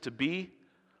created us to be,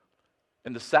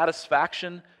 and the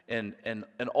satisfaction and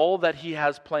all that he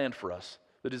has planned for us,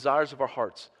 the desires of our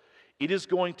hearts, it is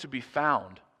going to be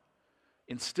found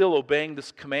in still obeying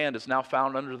this command is now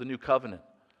found under the new covenant.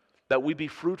 That we be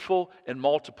fruitful and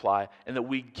multiply, and that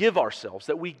we give ourselves,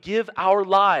 that we give our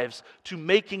lives to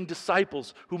making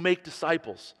disciples who make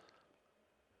disciples,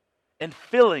 and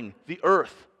filling the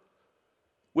earth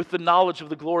with the knowledge of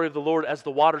the glory of the Lord as the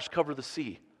waters cover the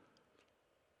sea.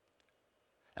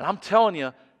 And I'm telling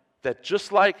you that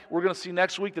just like we're going to see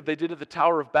next week that they did at the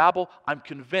Tower of Babel, I'm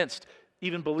convinced,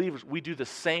 even believers, we do the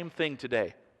same thing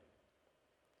today.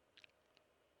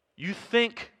 You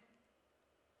think,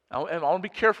 and I want to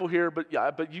be careful here, but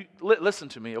you listen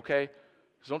to me, okay?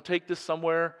 Don't take this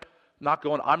somewhere, not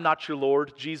going, I'm not your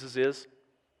Lord, Jesus is.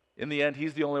 In the end,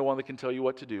 He's the only one that can tell you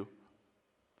what to do.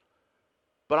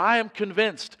 But I am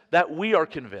convinced that we are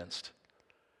convinced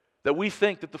that we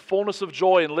think that the fullness of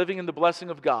joy and living in the blessing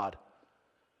of God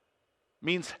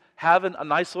means having a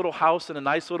nice little house and a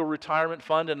nice little retirement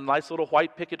fund and a nice little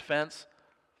white picket fence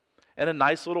and a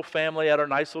nice little family at our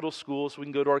nice little school so we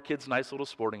can go to our kids' nice little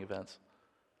sporting events.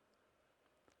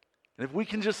 And if we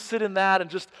can just sit in that and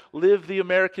just live the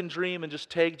American dream and just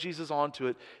take Jesus onto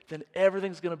it, then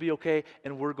everything's going to be okay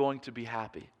and we're going to be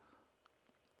happy.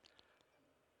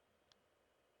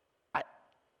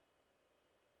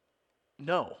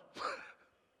 No.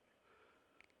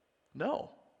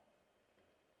 No.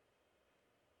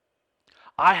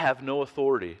 I have no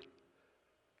authority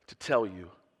to tell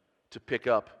you to pick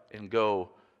up and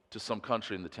go to some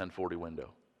country in the 1040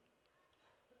 window.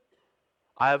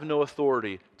 I have no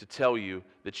authority to tell you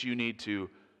that you need to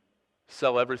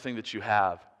sell everything that you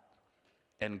have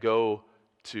and go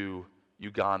to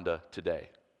Uganda today.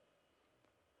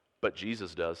 But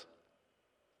Jesus does.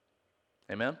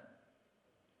 Amen?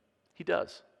 He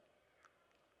does.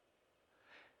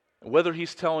 And whether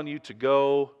He's telling you to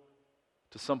go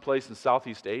to some place in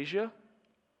Southeast Asia,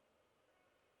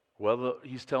 whether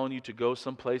He's telling you to go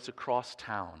someplace across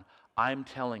town, I'm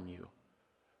telling you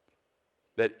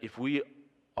that if we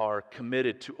are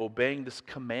committed to obeying this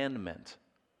commandment,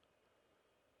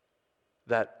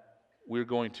 that we're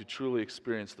going to truly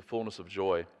experience the fullness of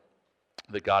joy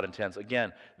that God intends.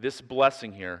 Again, this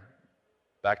blessing here,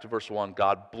 back to verse 1,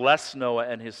 God blessed Noah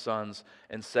and his sons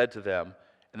and said to them,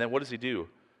 and then what does He do?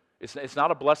 It's not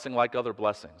a blessing like other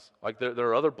blessings. Like there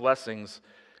are other blessings,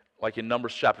 like in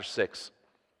Numbers chapter 6.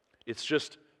 It's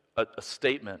just a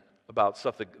statement about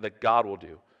stuff that God will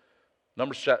do.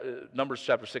 Numbers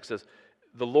chapter 6 says,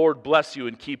 the Lord bless you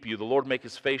and keep you. The Lord make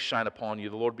His face shine upon you.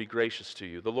 The Lord be gracious to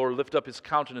you. The Lord lift up His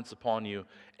countenance upon you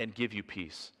and give you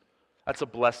peace. That's a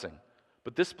blessing.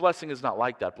 But this blessing is not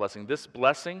like that blessing. This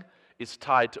blessing is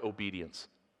tied to obedience.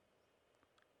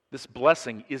 This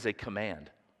blessing is a command.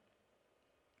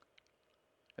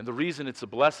 And the reason it's a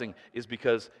blessing is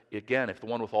because, again, if the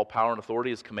one with all power and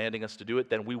authority is commanding us to do it,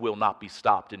 then we will not be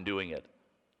stopped in doing it.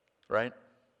 Right?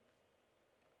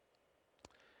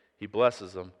 He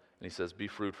blesses them, and He says, be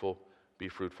fruitful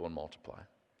and multiply.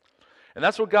 And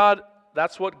that's what God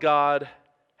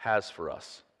has for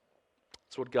us.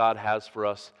 That's what God has for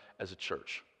us as a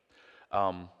church.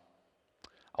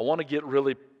 I want to get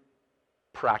really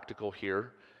practical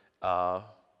here and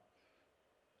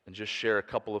just share a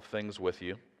couple of things with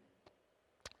you.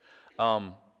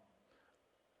 Number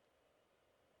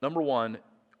one,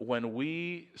 when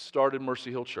we started Mercy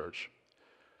Hill Church,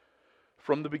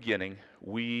 from the beginning,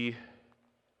 we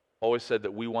always said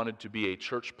that we wanted to be a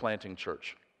church planting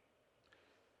church.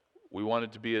 We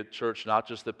wanted to be a church not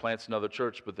just that plants another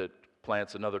church, but that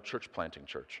plants another church planting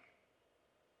church.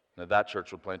 Now that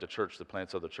church would plant a church that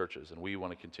plants other churches, and we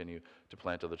want to continue to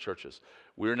plant other churches.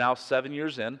 We're now 7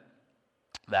 years in.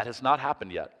 That has not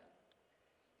happened yet.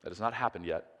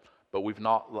 But we've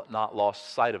not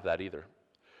lost sight of that either.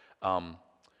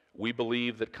 We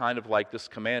believe that kind of like this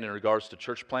command in regards to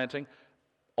church planting,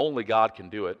 only God can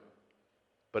do it.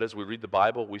 But as we read the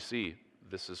Bible, we see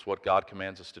this is what God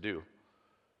commands us to do.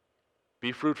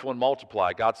 Be fruitful and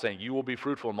multiply. God's saying you will be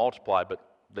fruitful and multiply, but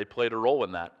they played a role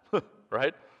in that,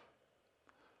 right?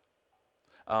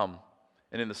 And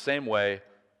in the same way,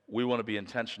 we want to be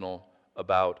intentional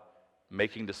about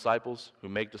making disciples who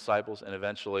make disciples and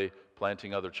eventually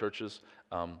planting other churches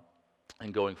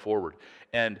and going forward.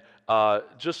 And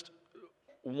just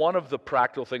one of the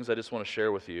practical things I just want to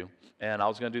share with you, and I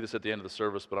was going to do this at the end of the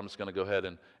service, but I'm just going to go ahead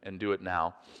and do it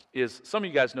now, is some of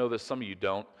you guys know this, some of you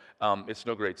don't. It's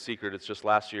no great secret. It's just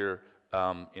last year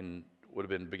would have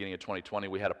been beginning of 2020,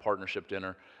 we had a partnership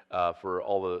dinner for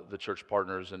all the church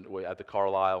partners and at the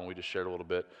Carlisle, and we just shared a little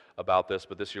bit about this.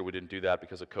 But this year we didn't do that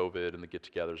because of COVID and the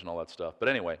get-togethers and all that stuff. But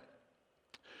anyway,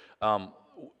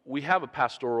 we have a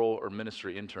pastoral or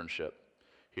ministry internship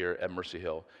here at Mercy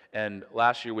Hill. And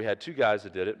last year we had two guys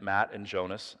that did it, Matt and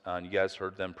Jonas, and you guys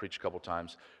heard them preach a couple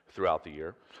times throughout the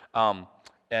year.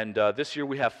 And this year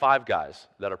we have 5 guys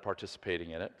that are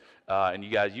participating in it. And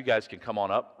you guys can come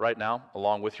on up right now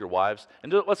along with your wives.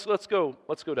 And let's go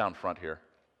down front here.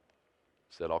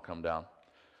 Instead, I'll come down.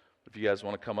 If you guys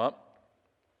want to come up.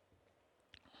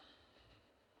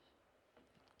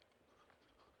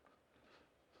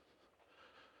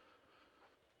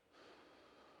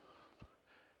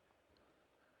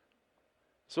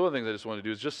 So one of the things I just want to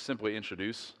do is just simply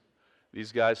introduce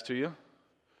these guys to you.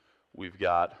 We've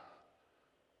got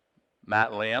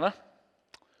Matt and Leanna.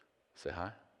 Say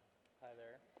hi. Hi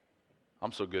there.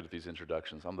 I'm so good at these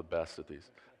introductions. I'm the best at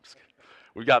these.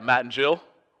 We've got Matt and Jill.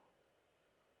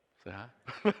 Say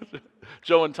hi.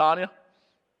 Joe and Tanya.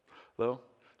 Hello.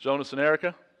 Jonas and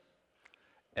Erica.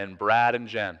 And Brad and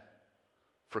Jen.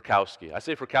 Frykowski. I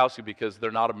say Frykowski because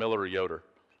they're not a Miller or Yoder,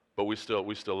 but we still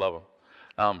love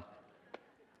them.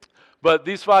 But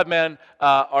these 5 men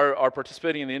are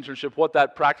participating in the internship. What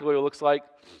that practically looks like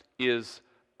is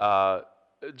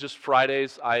just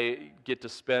Fridays. I get to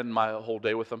spend my whole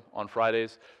day with them on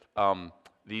Fridays.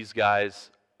 These guys,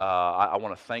 I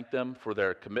want to thank them for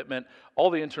their commitment. All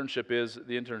the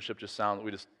internship just sounds,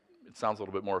 it sounds a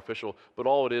little bit more official, but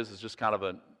all it is just kind of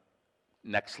a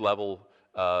next level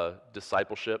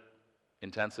discipleship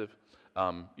intensive.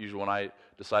 Usually when I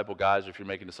disciple guys, if you're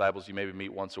making disciples, you maybe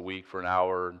meet once a week for an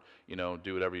hour and,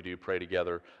 do whatever you do, pray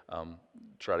together,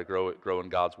 try to grow in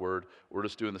God's Word. We're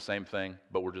just doing the same thing,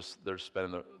 but we're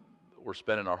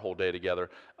spending our whole day together.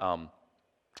 And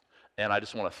I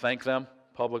just want to thank them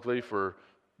publicly for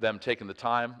them taking the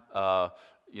time.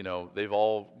 They've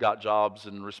all got jobs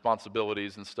and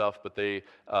responsibilities and stuff, but they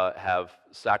have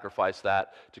sacrificed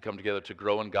that to come together to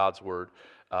grow in God's Word.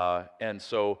 And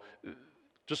so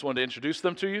just wanted to introduce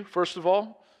them to you, first of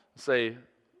all, say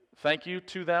thank you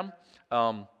to them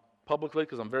publicly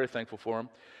because I'm very thankful for them.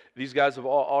 These guys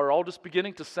are all just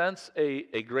beginning to sense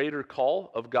a greater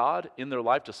call of God in their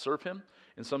life to serve Him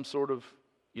in some sort of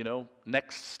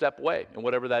next step way, and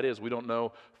whatever that is. We don't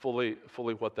know fully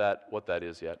what that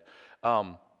is yet.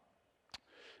 The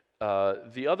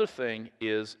other thing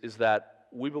is that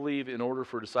we believe in order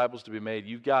for disciples to be made,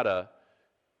 you've got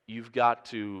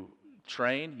to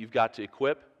train, you've got to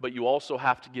equip, but you also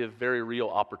have to give very real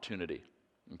opportunity,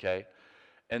 okay?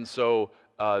 And so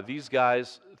these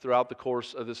guys, throughout the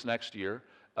course of this next year,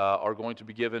 are going to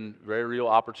be given very real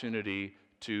opportunity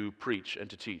to preach and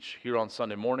to teach here on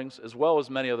Sunday mornings, as well as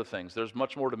many other things. There's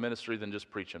much more to ministry than just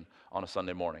preaching on a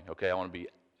Sunday morning, okay? I want to be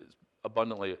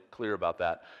abundantly clear about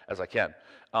that as I can.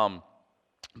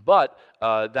 But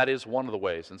that is one of the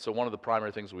ways. And so one of the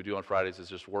primary things we do on Fridays is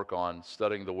just work on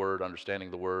studying the Word, understanding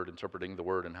the Word, interpreting the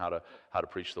Word, and how to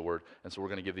preach the Word. And so we're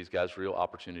going to give these guys real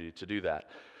opportunity to do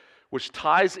that, which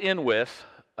ties in with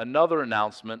another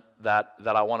announcement that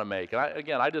I want to make. And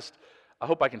I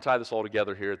hope I can tie this all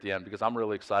together here at the end because I'm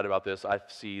really excited about this. I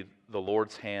see the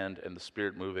Lord's hand and the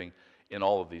Spirit moving in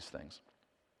all of these things.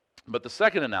 But the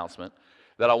second announcement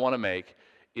that I want to make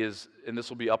is, and this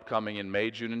will be upcoming in May,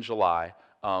 June, and July,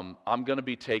 I'm going to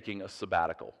be taking a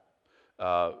sabbatical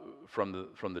from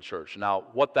the church. Now,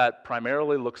 what that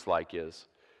primarily looks like is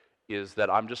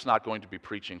that I'm just not going to be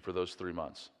preaching for those 3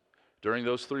 months. During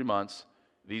those 3 months,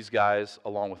 these guys,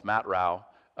 along with Matt Rao,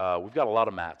 we've got a lot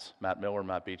of Matts, Matt Miller,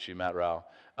 Matt Beachy, Matt Rao,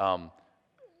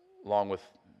 along with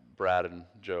Brad and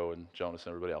Joe and Jonas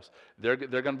and everybody else. They're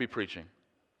going to be preaching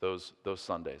those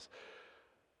Sundays.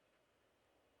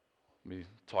 Let me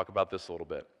talk about this a little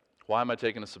bit. Why am I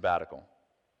taking a sabbatical?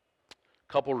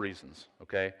 Couple reasons,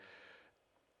 okay?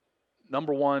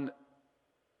 Number one,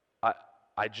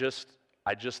 I just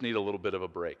need a little bit of a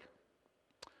break.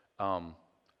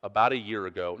 About a year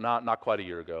ago, not quite a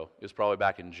year ago, it was probably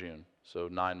back in June, so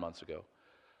 9 months ago,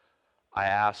 I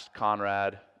asked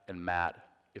Conrad and Matt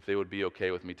if they would be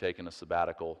okay with me taking a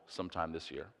sabbatical sometime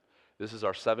this year. This is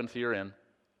our 7th year in.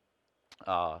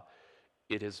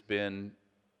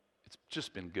 It's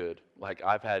just been good. Like,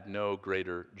 I've had no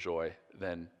greater joy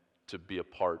than to be a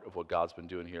part of what God's been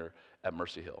doing here at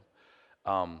Mercy Hill.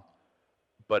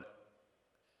 But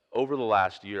over the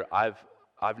last year, I've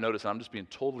noticed, and I'm just being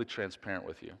totally transparent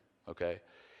with you, okay,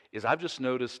 is I've just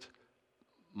noticed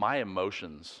my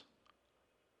emotions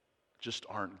just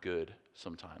aren't good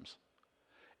sometimes.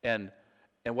 And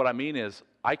what I mean is,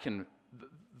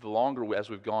 the longer as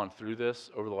we've gone through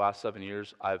this over the last 7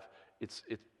 years,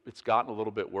 it's gotten a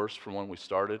little bit worse from when we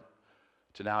started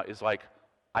to now. It's like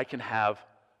I can have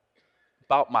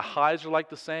my highs are like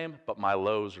the same, but my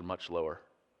lows are much lower.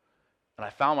 And I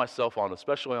found myself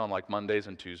especially on like Mondays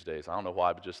and Tuesdays, I don't know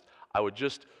why, but I would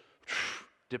just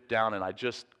dip down and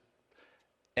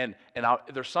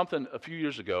there's something a few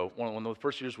years ago, one of the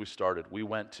first years we started, we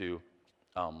went to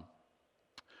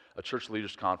a church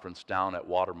leaders conference down at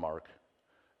Watermark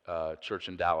Church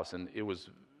in Dallas, and it was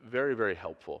very, very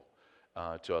helpful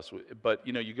to us. But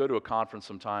you go to a conference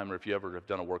sometime, or if you ever have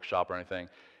done a workshop or anything,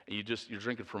 and you're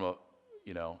drinking from a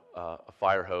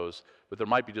fire hose, but there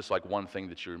might be just like one thing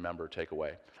that you remember, take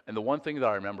away. And the one thing that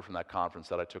I remember from that conference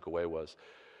that I took away was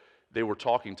they were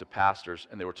talking to pastors,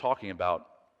 and they were talking about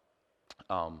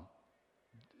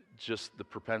just the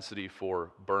propensity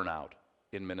for burnout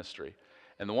in ministry.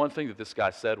 And the one thing that this guy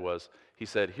said was, he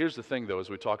said, here's the thing though, as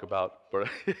we talk about,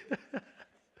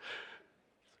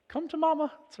 come to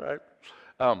mama, that's right.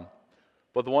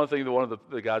 But the one thing that one of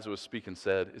the guys who was speaking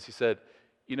said is, he said,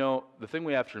 the thing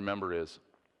we have to remember is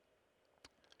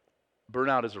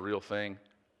burnout is a real thing,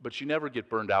 but you never get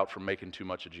burned out from making too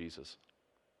much of Jesus.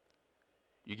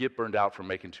 You get burned out from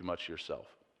making too much of yourself.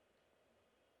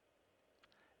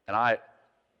 And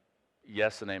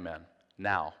yes and amen.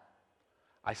 Now,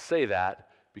 I say that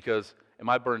because, am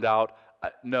I burned out?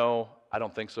 No, I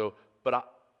don't think so. But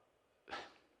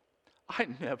I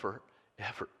never,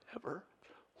 ever, ever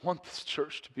want this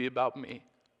church to be about me.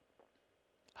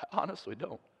 I honestly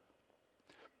don't.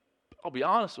 I'll be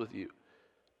honest with you.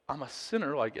 I'm a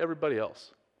sinner like everybody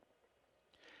else.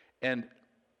 And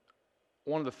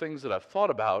one of the things that I've thought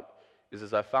about is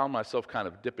as I found myself kind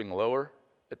of dipping lower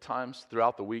at times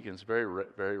throughout the week, and it's very,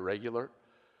 very regular.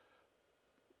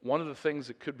 One of the things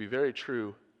that could be very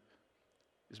true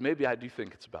is maybe I do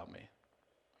think it's about me.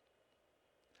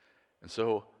 And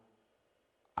so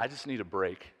I just need a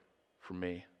break from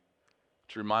me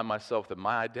to remind myself that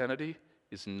my identity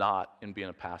is not in being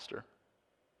a pastor.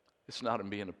 It's not in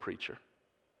being a preacher.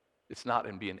 It's not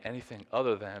in being anything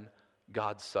other than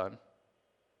God's son.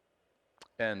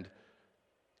 And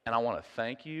I want to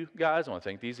thank you guys. I want to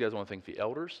thank these guys. I want to thank the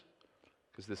elders,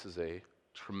 because this is a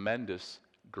tremendous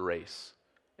grace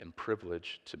and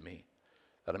privilege to me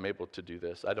that I'm able to do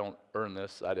this. I don't earn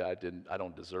this. I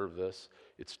don't deserve this.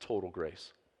 It's total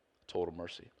grace, total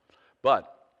mercy.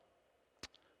 But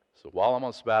so while I'm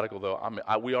on sabbatical, though,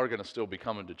 we are going to still be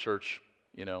coming to church,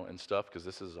 and stuff, because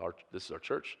this is our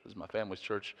church. This is my family's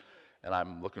church, and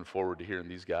I'm looking forward to hearing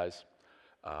these guys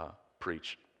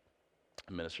preach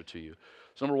and minister to you.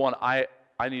 So number one, I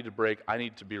need a break. I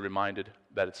need to be reminded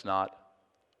that it's not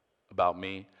about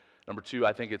me. Number two,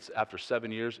 I think it's after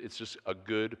 7 years, it's just a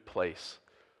good place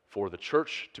for the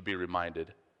church to be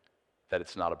reminded that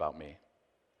it's not about me.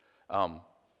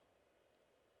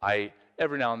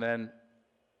 Every now and then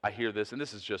I hear this, and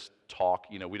this is just talk.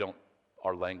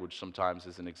 Our language sometimes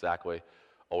isn't exactly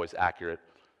always accurate,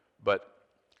 but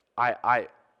I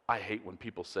hate when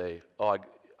people say, oh,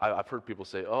 I've heard people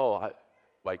say, oh,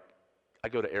 I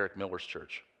go to Eric Miller's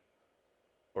church,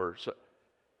 or so.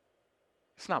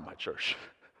 It's not my church,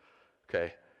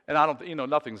 okay? And I don't,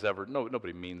 nothing's ever,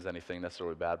 nobody means anything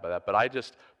necessarily bad by that, but I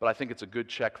think it's a good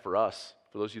check for us,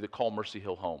 for those of you that call Mercy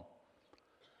Hill home.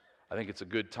 I think it's a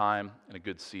good time and a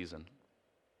good season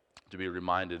to be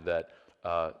reminded that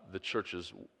the church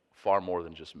is far more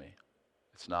than just me.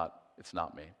 It's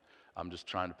not me. I'm just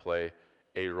trying to play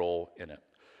a role in it.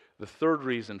 The third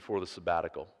reason for the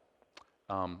sabbatical,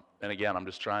 and again, I'm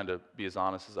just trying to be as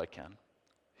honest as I can,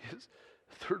 is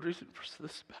the third reason for the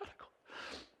sabbatical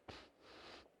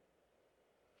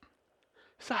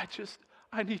is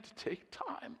I need to take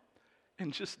time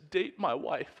and just date my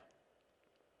wife.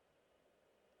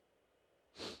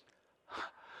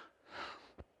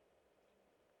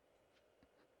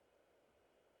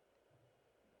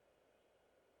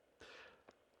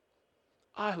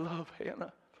 I love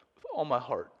Hannah with all my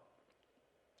heart.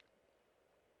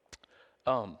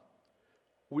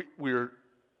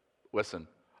 Listen,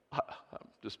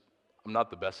 I'm not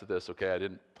the best at this, okay? I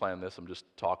didn't plan this. I'm just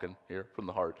talking here from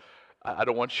the heart. I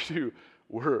don't want you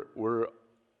to,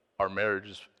 our marriage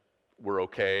is, we're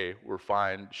okay, we're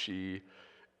fine. She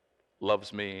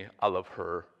loves me, I love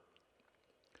her.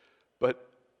 But,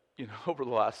 over the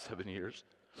last 7 years,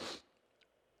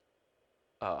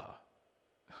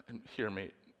 and hear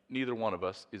me, neither one of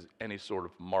us is any sort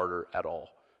of martyr at all.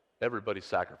 Everybody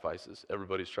sacrifices.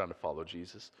 Everybody's trying to follow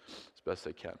Jesus as best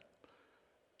they can.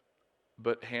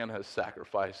 But Hannah has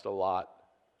sacrificed a lot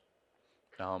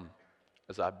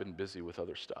as I've been busy with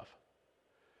other stuff.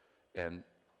 And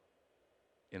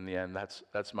in the end,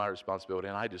 that's my responsibility.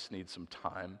 And I just need some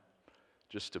time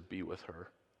just to be with her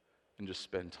and just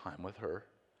spend time with her.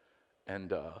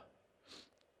 And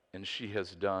she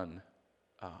has done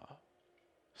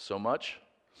so much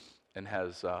and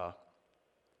has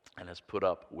put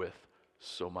up with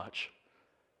so much.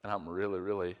 And I'm really,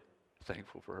 really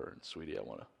thankful for her. And sweetie, I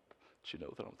want to let you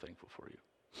know that I'm thankful for you.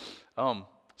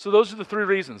 So those are the three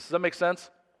reasons. Does that make sense?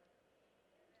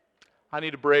 I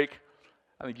need a break.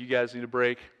 I think you guys need a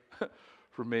break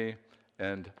from me.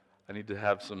 And I need to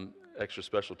have some extra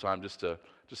special time just to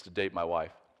date my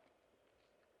wife.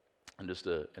 And just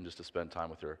to spend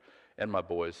time with her and my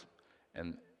boys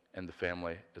and the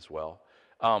family as well.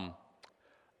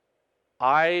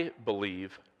 I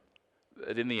believe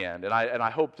that in the end, and I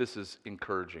hope this is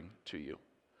encouraging to you,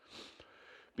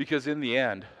 because in the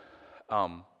end,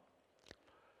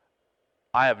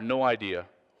 I have no idea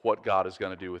what God is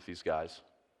going to do with these guys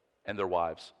and their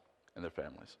wives and their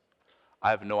families. I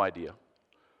have no idea.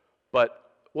 But,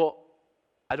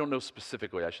 I don't know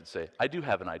specifically, I should say. I do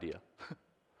have an idea.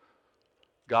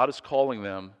 God is calling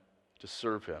them to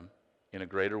serve him in a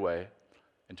greater way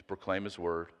and to proclaim his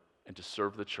word and to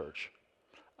serve the church.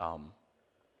 And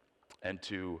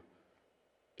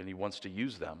he wants to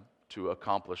use them to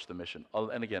accomplish the mission.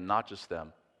 And again, not just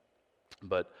them,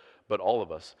 but all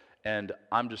of us. And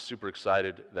I'm just super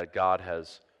excited that God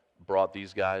has brought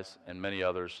these guys and many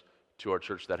others to our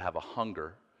church that have a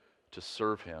hunger to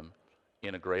serve him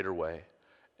in a greater way.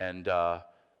 And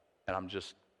I'm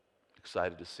just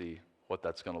excited to see what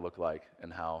that's going to look like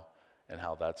and how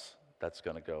that's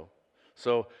going to go.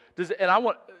 So does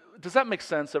that make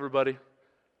sense, everybody?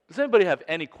 Does anybody have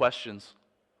any questions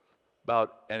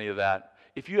about any of that?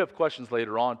 If you have questions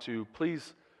later on too,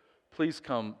 please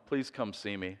come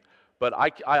see me. But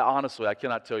I honestly, I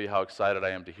cannot tell you how excited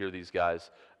I am to hear these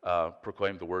guys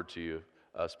proclaim the word to you,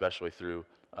 especially through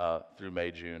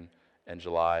May, June, and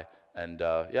July. And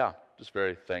just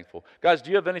very thankful. Guys, do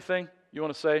you have anything you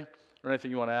want to say or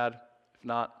anything you want to add? If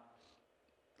not,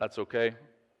 that's okay.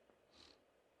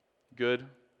 Good?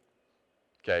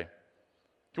 Okay.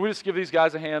 Can we just give these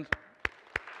guys a hand?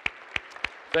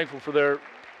 Thankful for their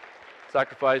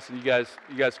sacrifice, and you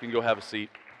guys can go have a seat.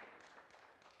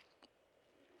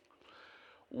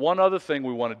 One other thing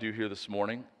we want to do here this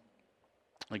morning,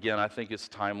 again, I think it's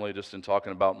timely just in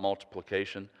talking about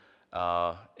multiplication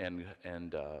and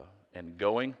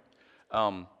going,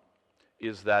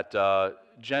 is that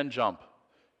Jen Jump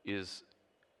is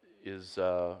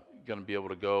going to be able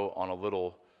to go on a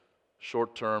little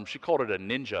short-term, she called it a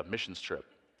ninja missions trip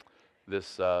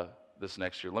this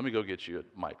next year. Let me go get you a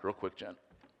mic real quick, Jen.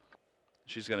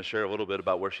 She's going to share a little bit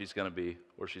about where she's going to be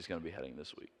heading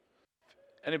this week.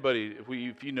 Anybody,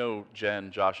 if you know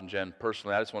Jen, Josh and Jen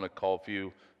personally, I just want to call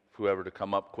whoever to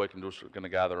come up quick, and just going to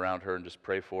gather around her and just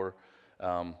pray for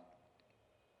her.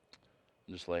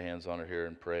 Just lay hands on her here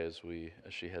and pray as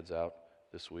she heads out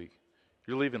this week.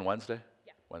 You're leaving Wednesday?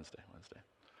 Yeah. Wednesday.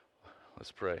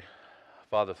 Let's pray.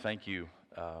 Father, thank you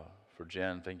for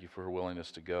Jen. Thank you for her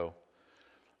willingness to go.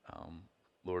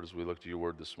 Lord, as we look to your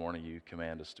word this morning, you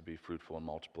command us to be fruitful and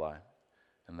multiply.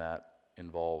 And that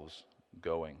involves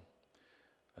going.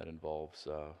 That involves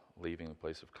leaving the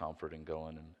place of comfort and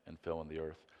going and filling the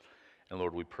earth. And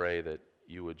Lord, we pray that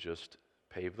you would just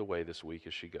pave the way this week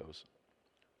as she goes.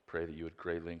 Pray that you would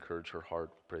greatly encourage her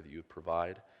heart. Pray that you would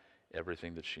provide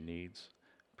everything that she needs.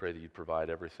 Pray that you'd provide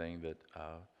everything that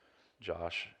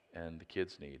Josh and the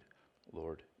kids need,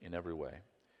 Lord, in every way.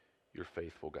 You're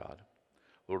faithful, God.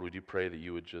 Lord, we do pray that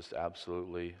you would just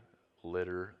absolutely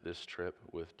litter this trip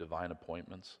with divine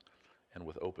appointments and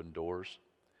with open doors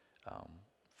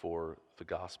for the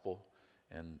gospel.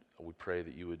 And we pray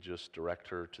that you would just direct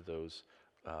her to those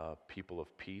people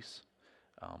of peace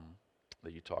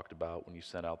that you talked about when you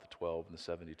sent out the 12 and the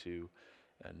 72.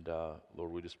 And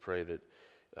Lord, we just pray that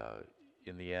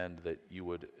in the end that you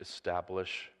would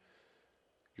establish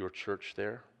your church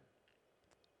there,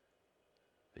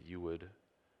 that you would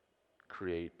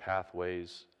create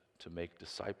pathways to make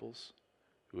disciples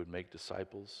who would make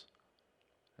disciples,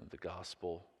 and the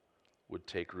gospel would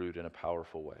take root in a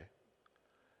powerful way.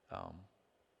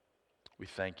 We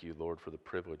thank you, Lord, for the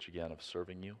privilege again of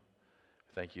serving you.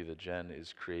 Thank you that Jen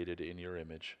is created in your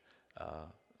image,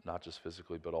 not just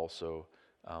physically, but also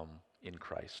in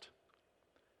Christ,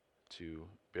 to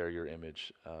bear your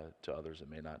image to others that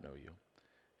may not know you.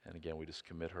 And again, we just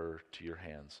commit her to your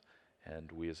hands,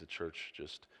 and we as a church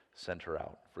just send her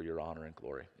out for your honor and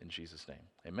glory. In Jesus' name,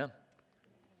 amen.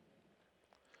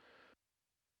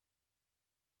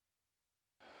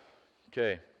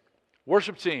 Okay,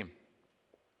 worship team.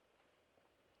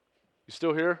 You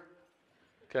still here?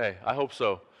 Okay, I hope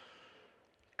so.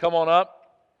 Come on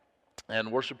up,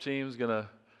 and worship team is going to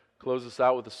close us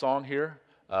out with a song here.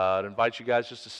 I'd invite you guys just to